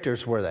of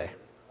characters were they?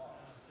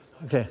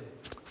 Okay,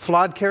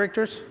 flawed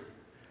characters?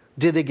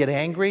 Did they get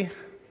angry?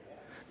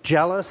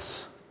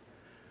 Jealous?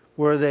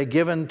 Were they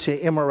given to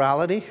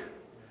immorality?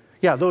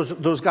 Yeah,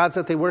 those gods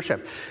that they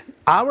worship.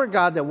 Our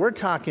God that we're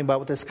talking about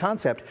with this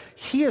concept,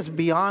 he is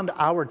beyond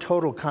our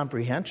total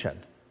comprehension.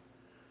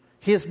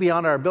 He is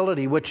beyond our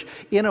ability, which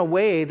in a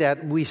way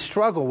that we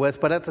struggle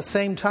with, but at the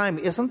same time,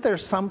 isn't there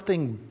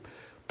something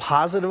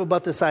positive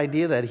about this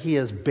idea that he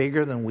is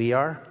bigger than we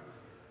are?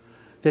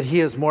 That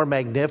he is more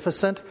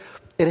magnificent?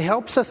 It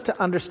helps us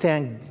to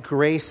understand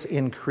grace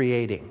in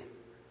creating.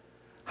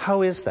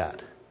 How is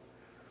that?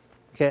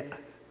 Okay.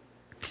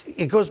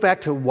 It goes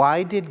back to,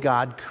 why did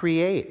God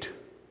create?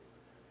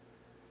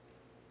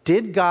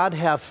 Did God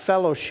have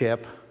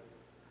fellowship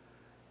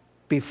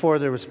before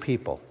there was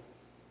people?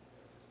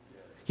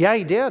 Yeah,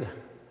 he did.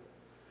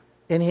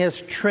 In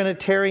his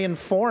Trinitarian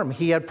form,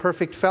 he had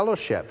perfect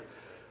fellowship.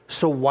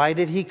 So why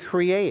did he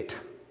create?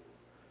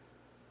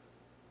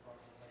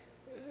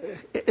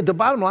 The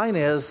bottom line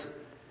is,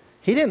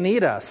 he didn't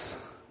need us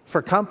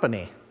for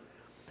company.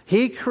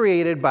 He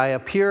created by a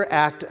pure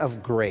act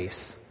of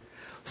grace.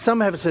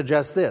 Some have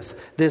suggested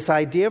this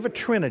idea of a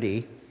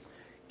Trinity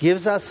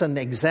gives us an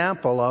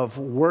example of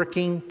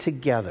working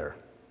together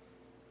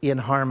in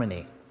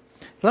harmony.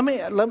 Let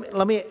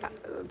me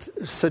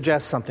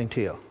suggest something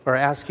to you, or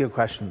ask you a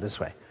question this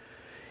way.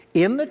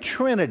 In the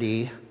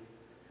Trinity,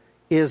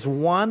 is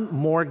one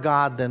more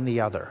God than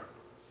the other?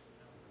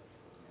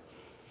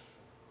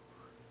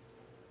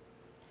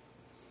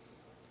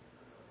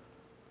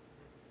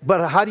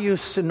 But how do you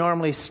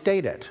normally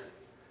state it?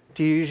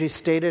 Do you usually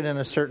state it in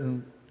a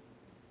certain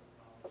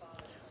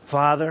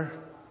Father?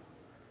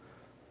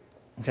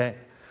 Okay.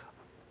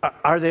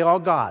 Are they all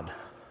God?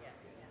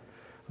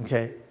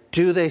 Okay.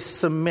 Do they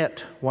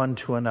submit one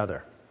to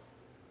another?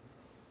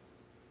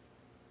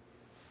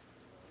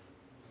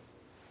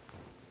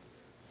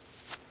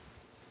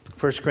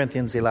 First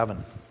Corinthians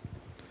 11.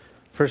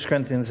 1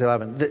 Corinthians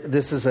 11.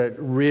 This is a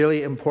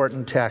really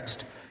important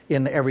text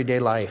in everyday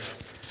life.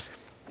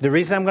 The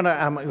reason I'm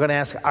going to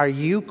ask, are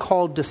you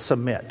called to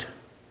submit?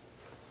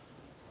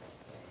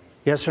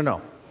 Yes or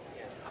no?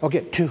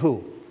 Okay, to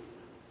who?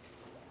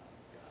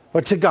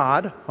 Well, to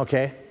God,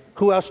 okay.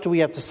 Who else do we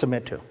have to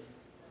submit to?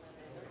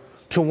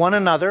 To one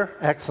another,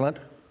 excellent.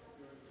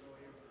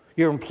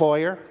 Your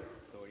employer.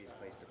 Authorities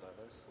placed above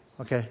us.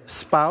 Okay.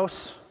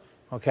 Spouse,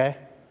 okay.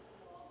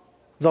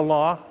 The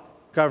law,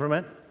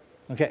 government,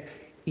 okay.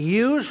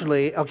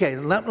 Usually, okay,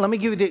 let me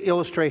give you the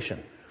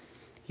illustration.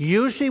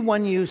 Usually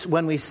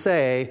when we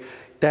say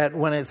that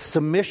when it's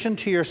submission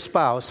to your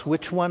spouse,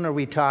 which one are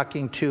we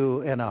talking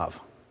to and of?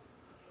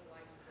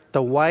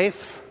 The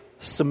wife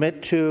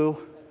submit to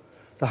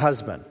the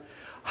husband.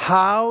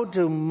 How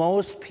do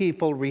most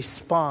people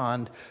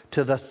respond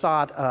to the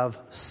thought of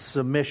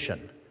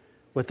submission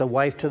with the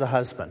wife to the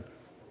husband?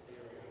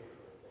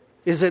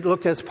 Is it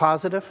looked as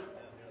positive?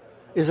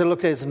 Is it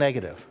looked as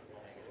negative?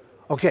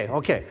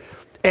 Okay.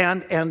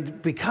 And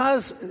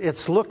because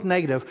it's looked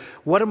negative,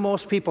 what do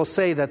most people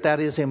say that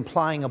is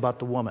implying about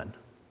the woman?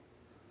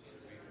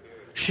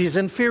 She's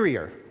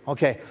inferior.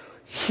 Okay.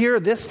 Here,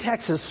 this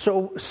text is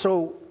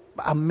so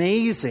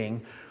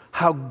amazing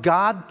how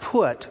God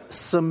put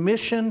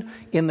submission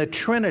in the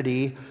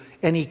Trinity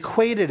and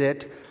equated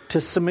it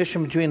to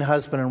submission between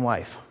husband and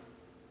wife.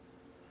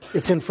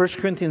 It's in 1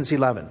 Corinthians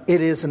 11.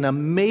 It is an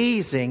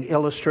amazing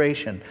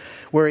illustration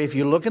where if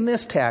you look in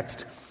this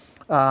text,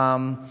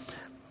 look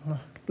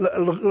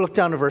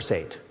down to verse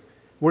 8.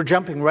 We're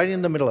jumping right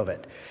in the middle of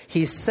it.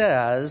 He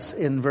says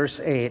in verse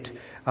 8,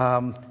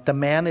 the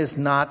man is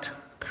not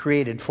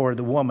created for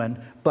the woman,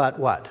 but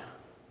what?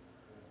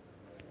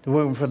 The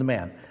woman for the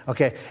man.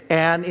 Okay,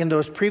 and in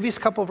those previous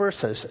couple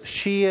verses,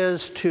 she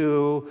is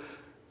to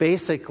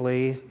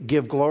basically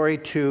give glory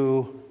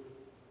to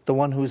the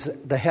one who's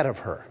the head of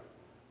her,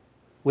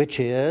 which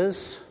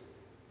is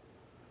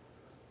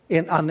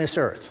on this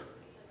earth,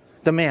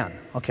 the man.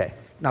 Okay,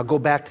 now go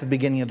back to the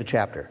beginning of the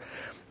chapter.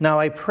 Now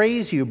I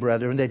praise you,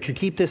 brethren, that you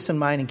keep this in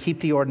mind and keep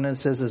the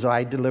ordinances as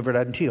I delivered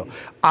unto you.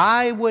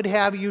 I would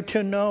have you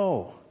to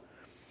know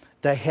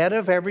the head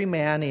of every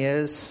man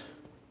is...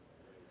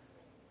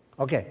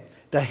 Okay,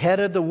 the head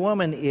of the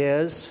woman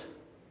is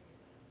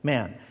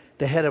man.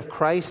 The head of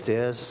Christ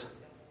is...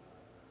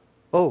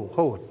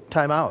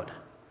 time out.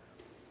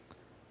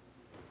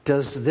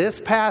 Does this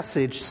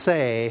passage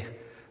say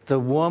the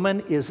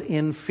woman is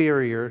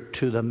inferior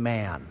to the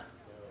man?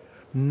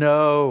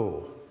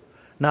 No,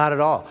 not at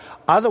all.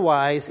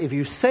 Otherwise, if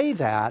you say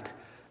that,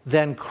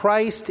 then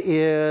Christ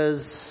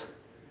is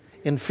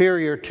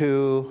inferior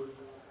to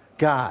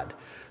God.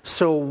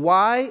 So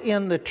why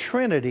in the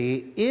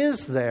Trinity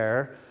is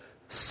there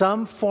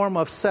some form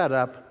of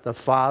setup, the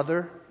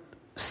Father,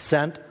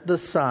 sent the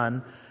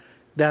Son,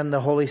 then the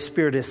Holy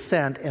Spirit is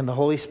sent, and the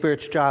Holy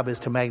Spirit's job is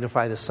to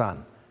magnify the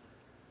Son.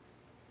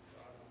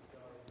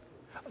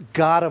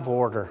 God of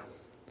order.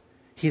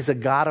 He's a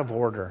God of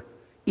order.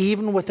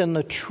 Even within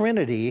the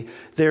Trinity,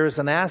 there is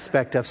an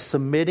aspect of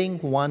submitting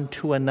one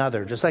to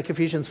another. Just like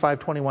Ephesians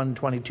 5:21 and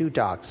 22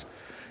 talks.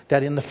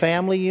 That in the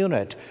family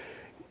unit,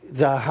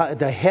 the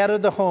head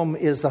of the home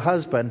is the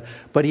husband,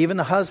 but even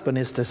the husband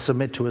is to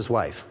submit to his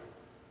wife.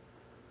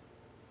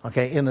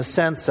 Okay, in the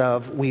sense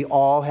of we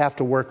all have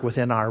to work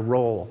within our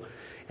role.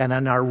 And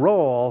in our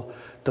role,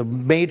 the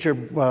major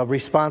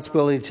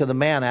responsibility to the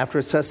man, after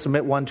it says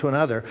submit one to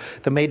another,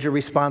 the major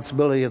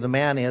responsibility of the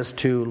man is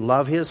to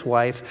love his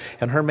wife,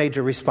 and her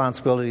major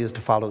responsibility is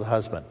to follow the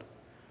husband.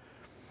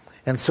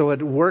 And so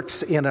it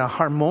works in a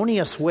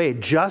harmonious way,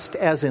 just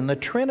as in the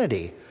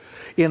Trinity.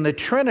 In the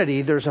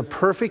Trinity, there's a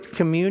perfect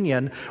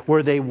communion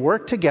where they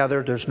work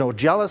together. There's no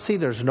jealousy,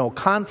 there's no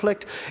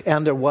conflict,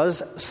 and there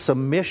was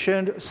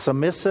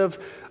submissive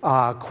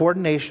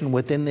coordination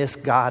within this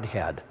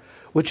Godhead,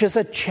 which is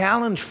a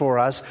challenge for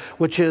us,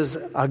 which is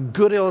a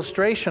good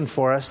illustration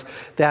for us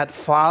that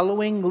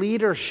following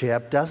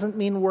leadership doesn't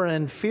mean we're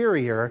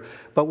inferior,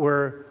 but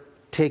we're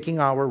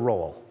taking our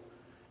role,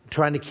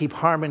 trying to keep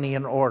harmony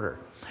and order.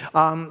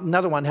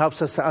 Another one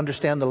helps us to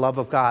understand the love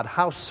of God.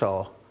 How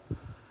so?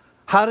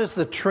 How does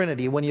the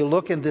Trinity, when you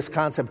look at this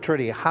concept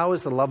Trinity, how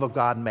is the love of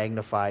God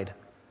magnified?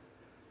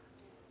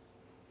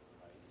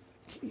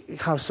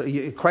 How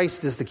so?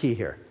 Christ is the key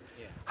here.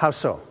 Yeah. How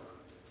so?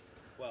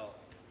 Well,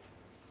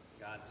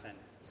 God sent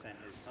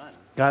his Son.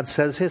 God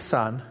sends his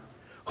Son,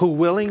 who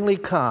willingly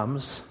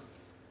comes,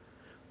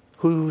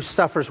 who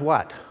suffers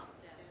what? Death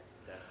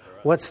for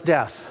us. What's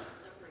death?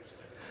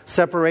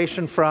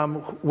 Separation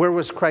from, where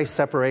was Christ's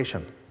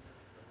separation?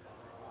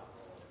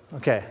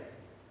 Okay.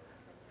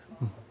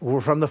 We're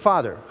from the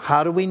Father.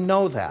 How do we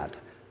know that?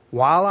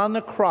 While on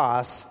the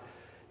cross,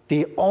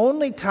 the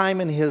only time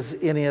in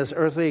his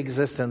earthly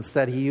existence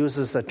that he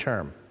uses the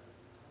term,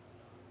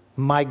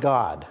 my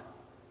God.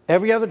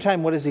 Every other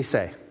time, what does he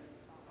say?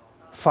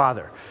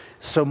 Father.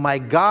 So my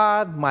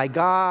God,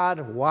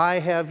 why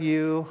have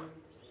you...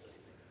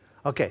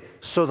 Okay,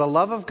 so the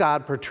love of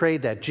God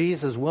portrayed that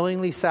Jesus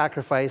willingly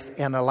sacrificed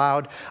and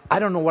allowed, I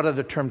don't know what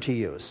other term to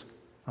use.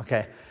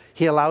 Okay,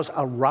 he allows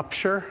a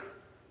rupture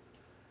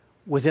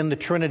within the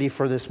Trinity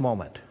for this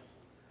moment.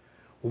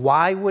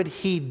 Why would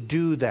he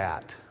do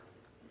that?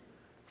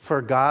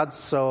 For God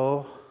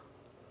so...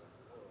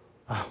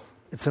 Oh,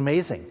 it's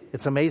amazing.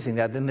 It's amazing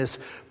that in this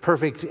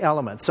perfect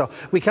element. So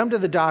we come to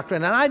the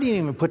doctrine, and I didn't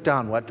even put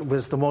down what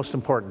was the most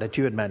important that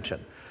you had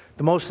mentioned.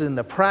 The most in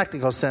the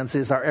practical sense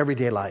is our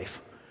everyday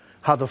life.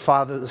 How the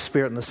Father, the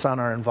Spirit, and the Son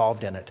are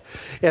involved in it.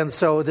 And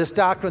so this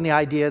doctrine, the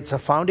idea, it's a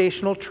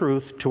foundational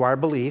truth to our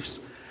beliefs.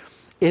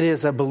 It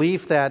is a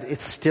belief that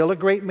it's still a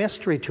great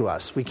mystery to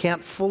us. We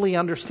can't fully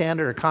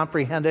understand it or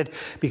comprehend it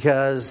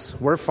because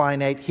we're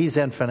finite, he's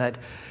infinite.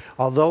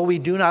 Although we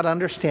do not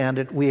understand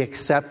it, we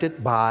accept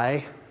it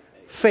by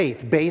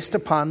faith, based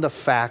upon the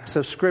facts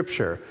of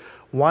Scripture.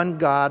 One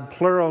God,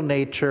 plural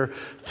nature,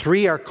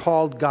 three are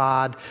called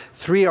God,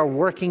 three are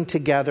working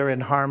together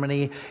in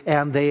harmony,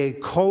 and they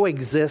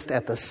coexist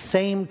at the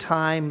same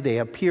time. They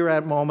appear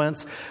at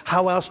moments.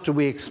 How else do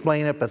we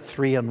explain it but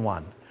three in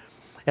one?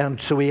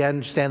 And so we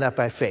understand that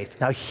by faith.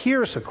 Now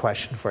here's a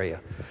question for you.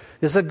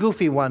 This is a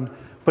goofy one,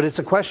 but it's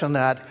a question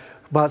that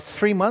about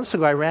 3 months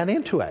ago I ran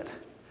into it.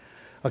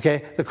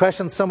 Okay, the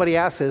question somebody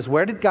asked is,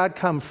 where did God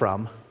come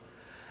from?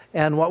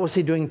 And what was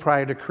he doing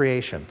prior to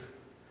creation?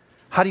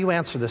 How do you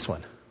answer this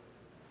one?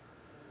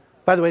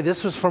 By the way,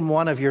 this was from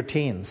one of your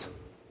teens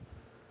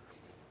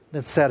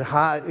that said,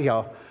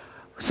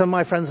 some of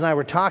my friends and I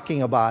were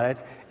talking about it,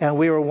 and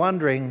we were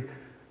wondering,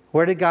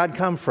 where did God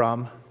come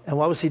from, and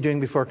what was he doing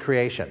before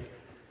creation?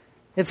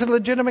 It's a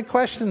legitimate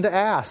question to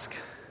ask,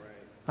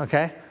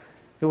 okay,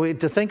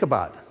 to think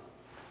about.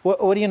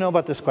 What do you know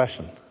about this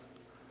question?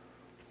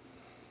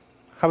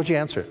 How would you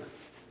answer it?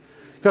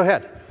 Go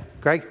ahead,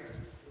 Greg.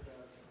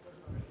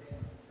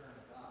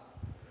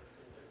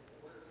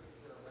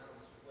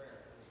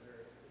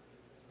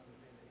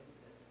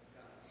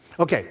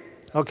 Okay.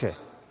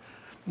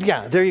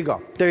 Yeah, there you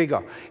go.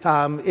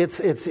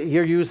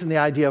 You're using the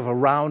idea of a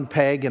round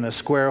peg in a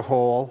square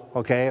hole,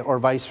 okay, or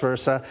vice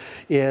versa,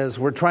 is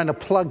we're trying to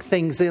plug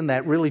things in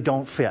that really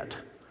don't fit.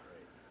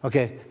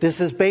 Okay,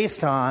 this is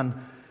based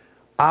on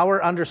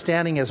our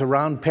understanding as a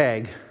round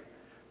peg,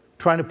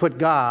 trying to put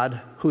God,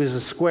 who is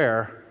a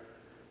square,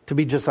 to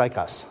be just like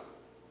us.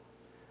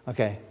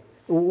 Okay,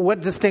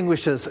 what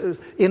distinguishes,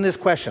 in this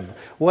question,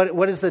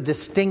 what is the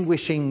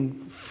distinguishing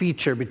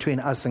feature between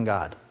us and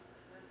God?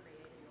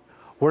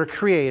 We're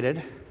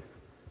created.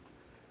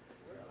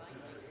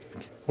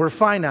 We're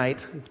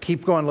finite.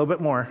 Keep going a little bit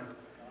more.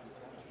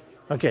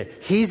 Okay,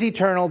 he's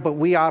eternal, but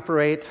we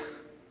operate.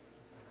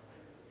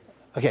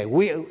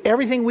 Okay,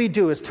 everything we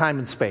do is time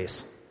and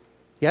space.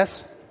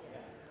 Yes?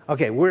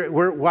 Okay,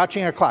 we're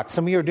watching our clock.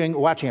 Some of you are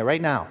watching it right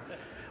now.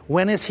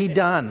 When is he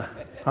done?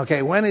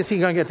 Okay, when is he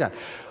going to get done?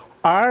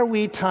 Are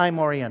we time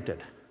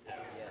oriented?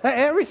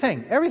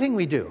 Everything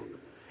we do.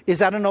 Is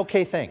that an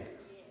okay thing?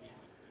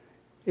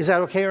 Is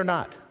that okay or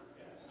not?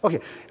 Okay.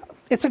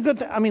 It's a good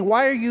thing. I mean,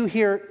 why are you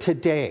here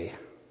today?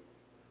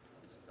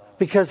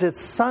 Because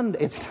it's Sunday.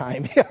 It's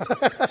time.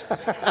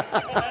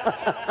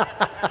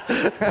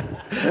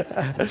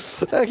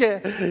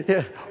 Okay.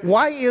 Yeah.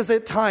 Why is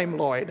it time,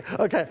 Lloyd?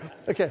 Okay.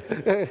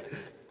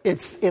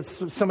 It's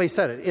somebody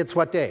said it. It's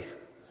what day?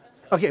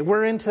 Okay,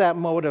 we're into that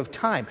mode of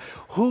time.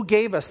 Who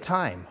gave us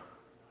time?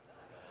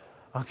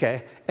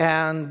 Okay.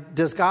 And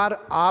does God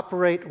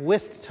operate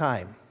with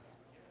time?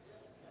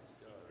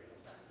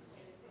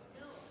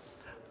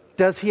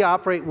 Does he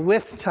operate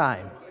with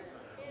time?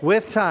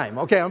 With time.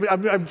 Okay,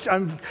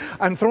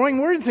 I'm throwing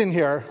words in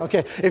here.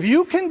 Okay, if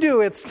you can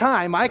do it's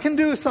time, I can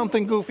do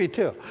something goofy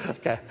too.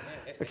 Okay.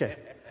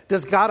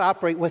 Does God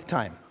operate with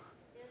time?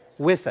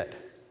 With it.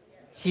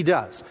 He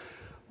does.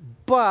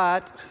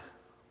 But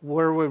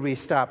where would we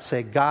stop?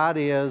 Say, God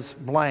is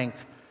blank.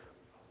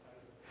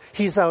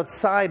 He's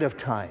outside of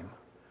time.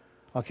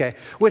 Okay,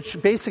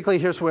 which basically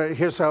here's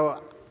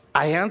how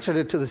I answered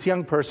it to this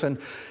young person.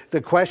 The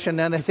question,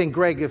 and I think,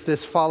 Greg, if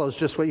this follows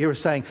just what you were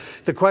saying,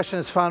 the question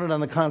is founded on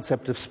the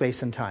concept of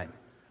space and time,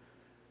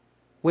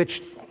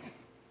 which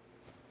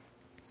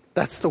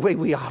that's the way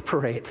we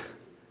operate.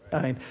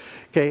 I mean,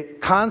 okay,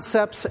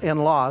 concepts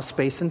and laws,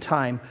 space and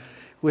time,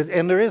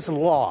 and there is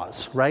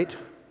laws, right?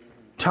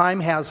 Time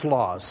has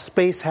laws.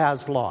 Space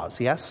has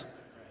laws, yes?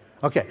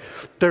 Okay,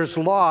 there's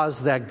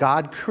laws that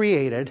God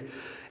created.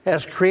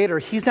 As creator,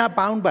 he's not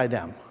bound by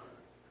them.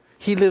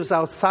 He lives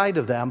outside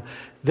of them.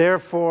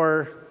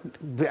 Therefore,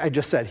 I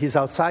just said he's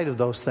outside of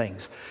those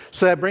things.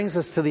 So that brings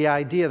us to the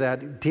idea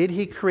that did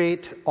he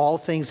create all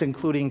things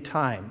including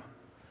time?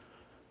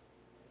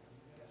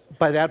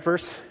 By that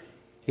verse?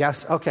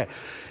 Yes? Okay.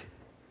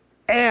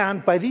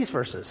 And by these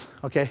verses,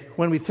 okay,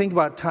 when we think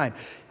about time,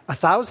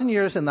 1,000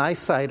 years in thy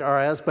sight are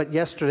as but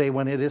yesterday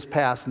when it is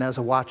past and as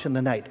a watch in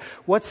the night.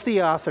 What's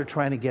the author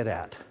trying to get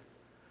at?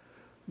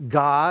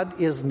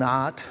 God is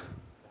not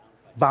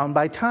bound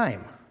by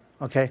time.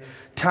 Okay?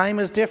 Time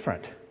is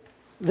different.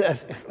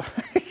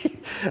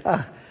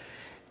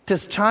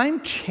 Does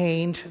time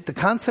change? The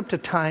concept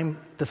of time,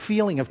 the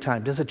feeling of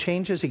time, does it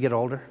change as you get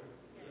older?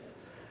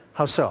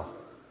 How so?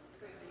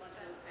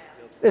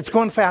 It's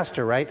going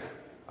faster, right?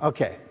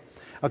 Okay.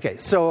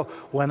 So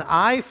when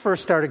I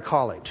first started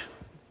college,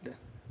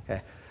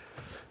 okay,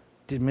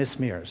 did Miss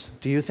Mears,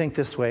 do you think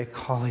this way?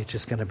 College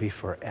is going to be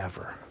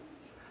forever.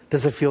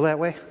 Does it feel that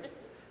way?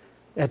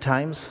 At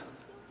times?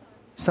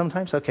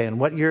 Sometimes? Okay, and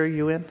what year are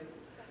you in?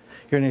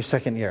 You're in your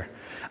second year.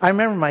 I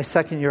remember my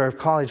second year of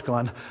college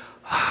going,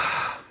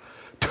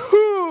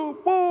 2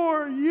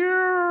 more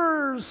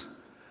years.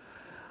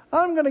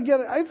 I'm going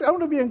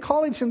to be in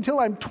college until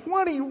I'm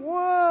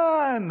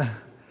 21.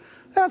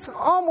 That's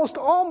almost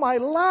all my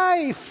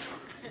life.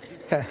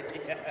 Okay.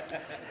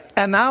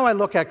 And now I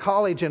look at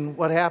college and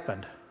what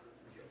happened?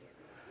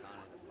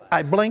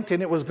 I blinked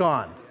and it was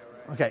gone.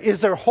 Okay. Is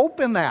there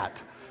hope in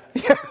that?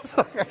 Yes.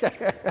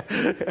 Okay.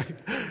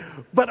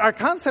 But our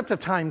concept of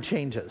time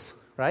changes,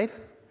 right?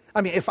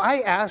 I mean, if I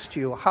asked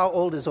you, how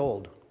old is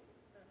old?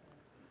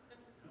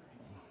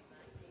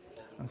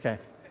 Okay.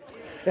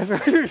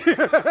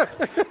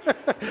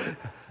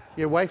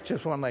 Your wife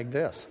just went like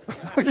this.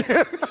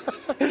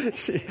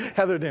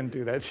 Heather didn't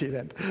do that. She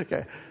didn't.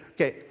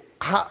 Okay.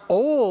 How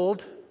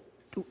old,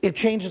 it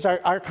changes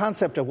our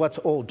concept of what's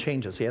old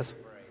changes, yes?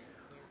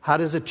 How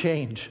does it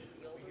change?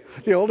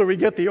 The older we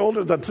get, the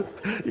older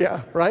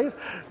right?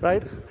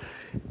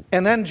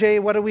 And then, Jay,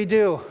 what do we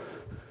do?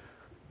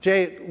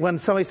 Jay, when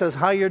somebody says,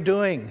 how you're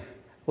doing,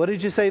 what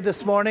did you say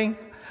this morning?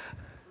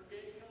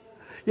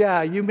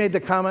 Yeah, you made the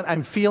comment,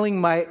 I'm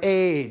feeling my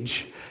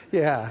age.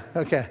 Yeah,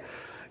 okay.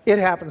 It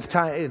happens.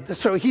 Time.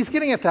 So he's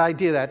getting at the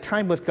idea that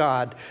time with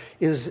God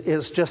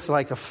is just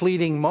like a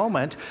fleeting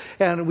moment.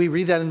 And we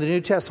read that in the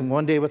New Testament.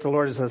 One day with the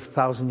Lord is as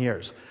 1,000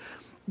 years.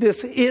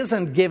 This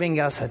isn't giving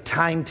us a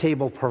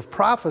timetable per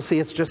prophecy.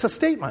 It's just a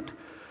statement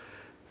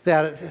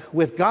that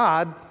with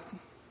God,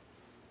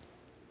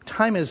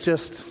 time is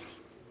just,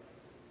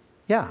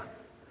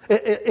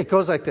 It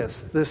goes like this.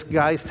 This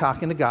guy's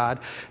talking to God,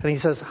 and he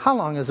says, how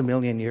long is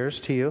 1,000,000 years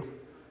to you?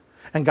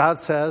 And God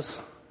says,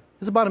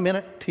 it's about a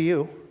minute to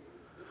you.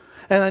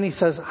 And then he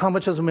says, how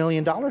much is $1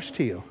 million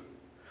to you?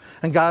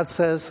 And God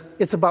says,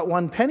 it's about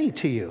 1 penny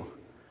to you.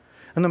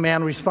 And the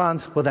man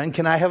responds, well, then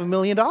can I have $1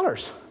 million?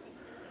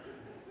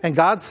 And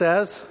God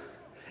says,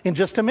 in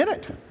just a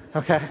minute.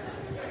 Okay.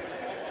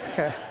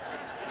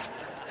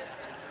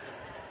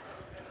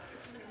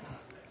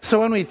 So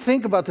when we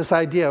think about this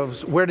idea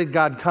of where did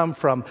God come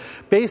from,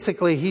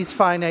 basically he's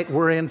finite,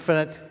 we're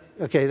infinite.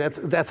 Okay,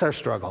 that's our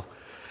struggle.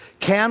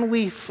 Can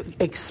we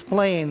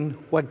explain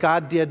what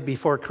God did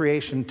before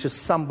creation to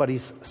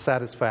somebody's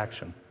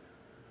satisfaction?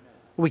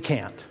 We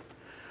can't.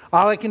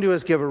 All I can do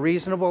is give a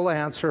reasonable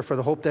answer for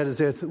the hope that is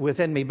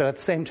within me, but at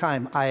the same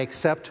time, I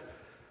accept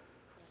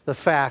the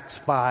facts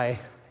by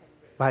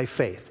by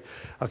faith.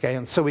 Okay,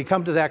 and so we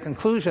come to that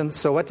conclusion.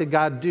 So what did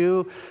God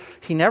do?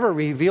 He never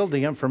revealed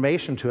the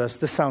information to us.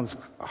 This sounds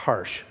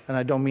harsh, and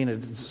I don't mean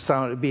it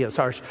to be as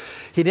harsh.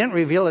 He didn't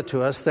reveal it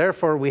to us.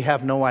 Therefore, we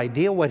have no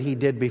idea what he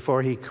did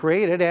before he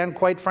created. And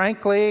quite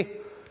frankly,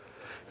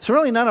 it's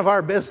really none of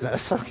our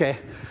business. Okay,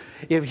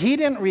 if he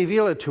didn't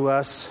reveal it to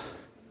us,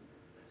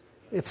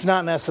 it's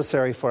not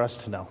necessary for us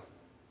to know.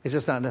 It's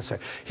just not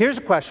necessary. Here's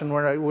a question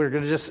where we're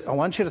going to I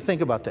want you to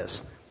think about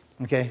this.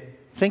 Okay,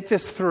 think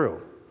this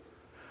through.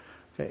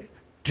 Okay.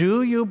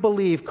 Do you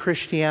believe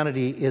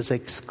Christianity is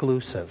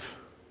exclusive?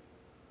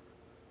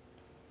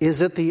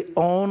 Is it the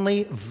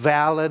only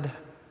valid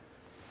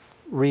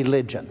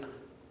religion?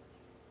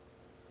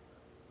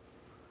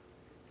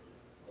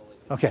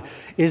 Okay.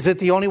 Is it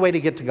the only way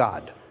to get to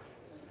God?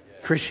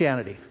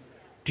 Christianity.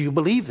 Do you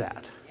believe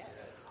that?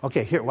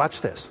 Okay, here, watch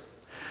this.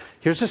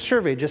 Here's a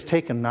survey just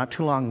taken not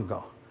too long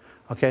ago.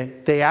 Okay,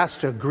 they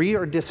asked to agree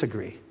or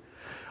disagree.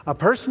 A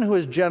person who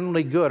is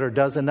generally good or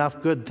does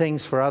enough good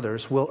things for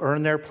others will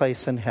earn their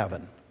place in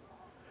heaven.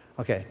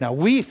 Okay, now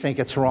we think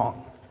it's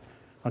wrong.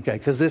 Okay,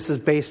 because this is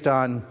based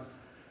on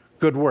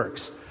good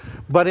works.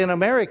 But in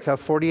America,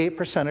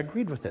 48%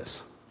 agreed with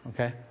this.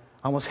 Okay,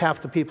 almost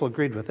half the people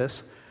agreed with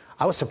this.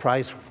 I was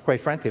surprised, quite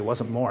frankly, it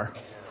wasn't more.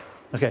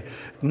 Okay,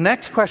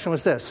 next question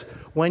was this.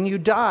 When you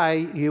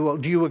die,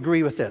 do you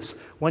agree with this?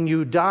 When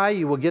you die,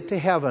 you will get to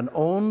heaven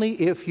only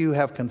if you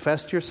have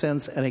confessed your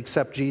sins and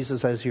accept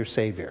Jesus as your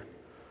Savior.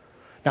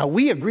 Now,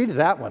 we agree to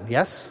that one,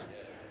 yes?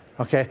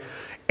 Okay.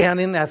 And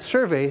in that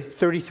survey,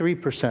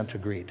 33%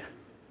 agreed.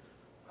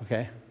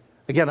 Okay.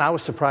 Again, I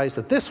was surprised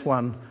that this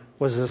one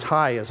was as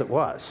high as it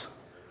was.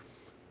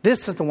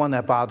 This is the one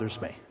that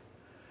bothers me.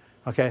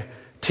 Okay.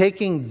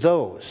 Taking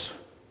those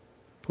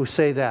who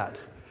say that,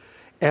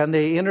 and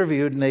they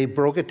interviewed and they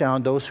broke it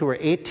down, those who were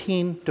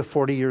 18 to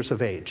 40 years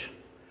of age.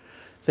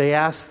 They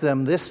asked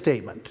them this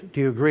statement.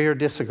 Do you agree or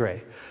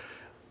disagree?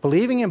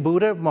 Believing in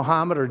Buddha,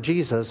 Muhammad, or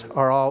Jesus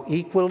are all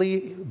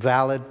equally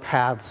valid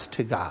paths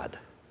to God.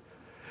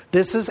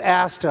 This is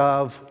asked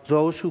of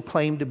those who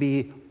claim to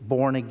be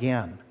born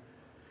again.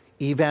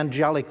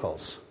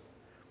 Evangelicals.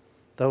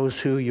 Those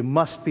who you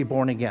must be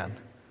born again.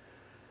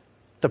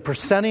 The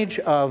percentage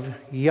of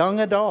young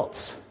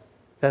adults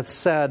that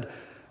said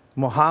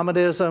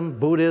Mohammedanism,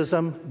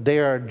 Buddhism, they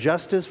are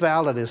just as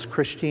valid as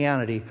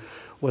Christianity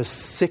was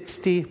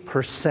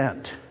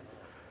 60%.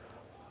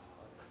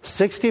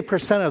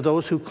 60% of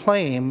those who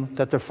claim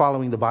that they're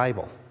following the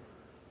Bible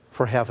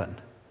for heaven.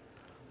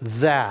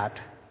 That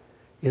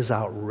is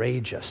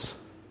outrageous.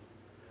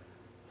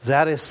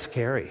 That is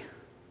scary.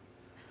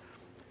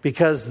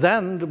 Because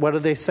then, what are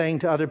they saying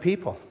to other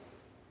people?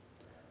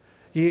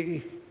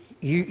 You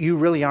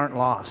really aren't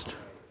lost.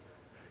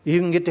 You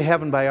can get to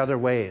heaven by other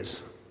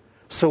ways.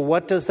 So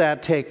what does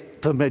that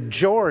take? The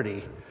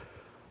majority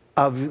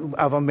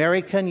of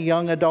American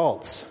young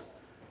adults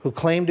who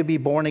claim to be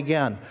born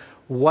again,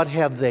 what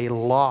have they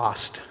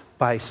lost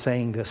by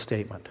saying this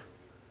statement?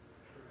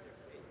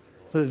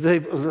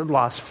 They've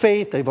lost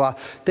faith.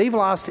 They've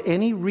lost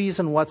any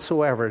reason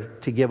whatsoever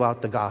to give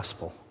out the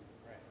gospel.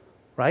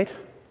 Right?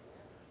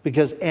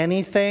 Because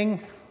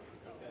anything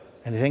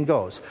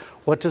goes.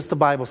 What does the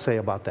Bible say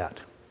about that?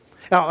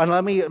 Now, and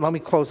let me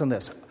close on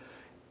this.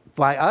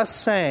 By us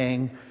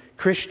saying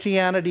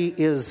Christianity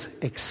is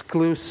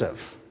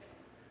exclusive,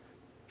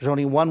 there's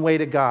only one way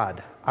to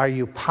God. Are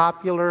you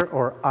popular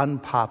or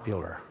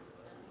unpopular?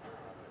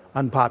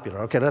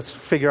 Unpopular. Okay, let's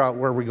figure out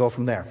where we go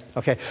from there.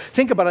 Okay,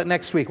 think about it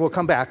next week. We'll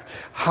come back.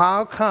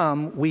 How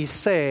come we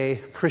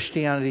say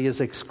Christianity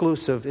is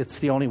exclusive? It's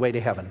the only way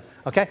to heaven.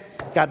 Okay?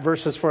 Got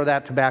verses for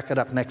that to back it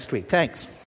up next week. Thanks.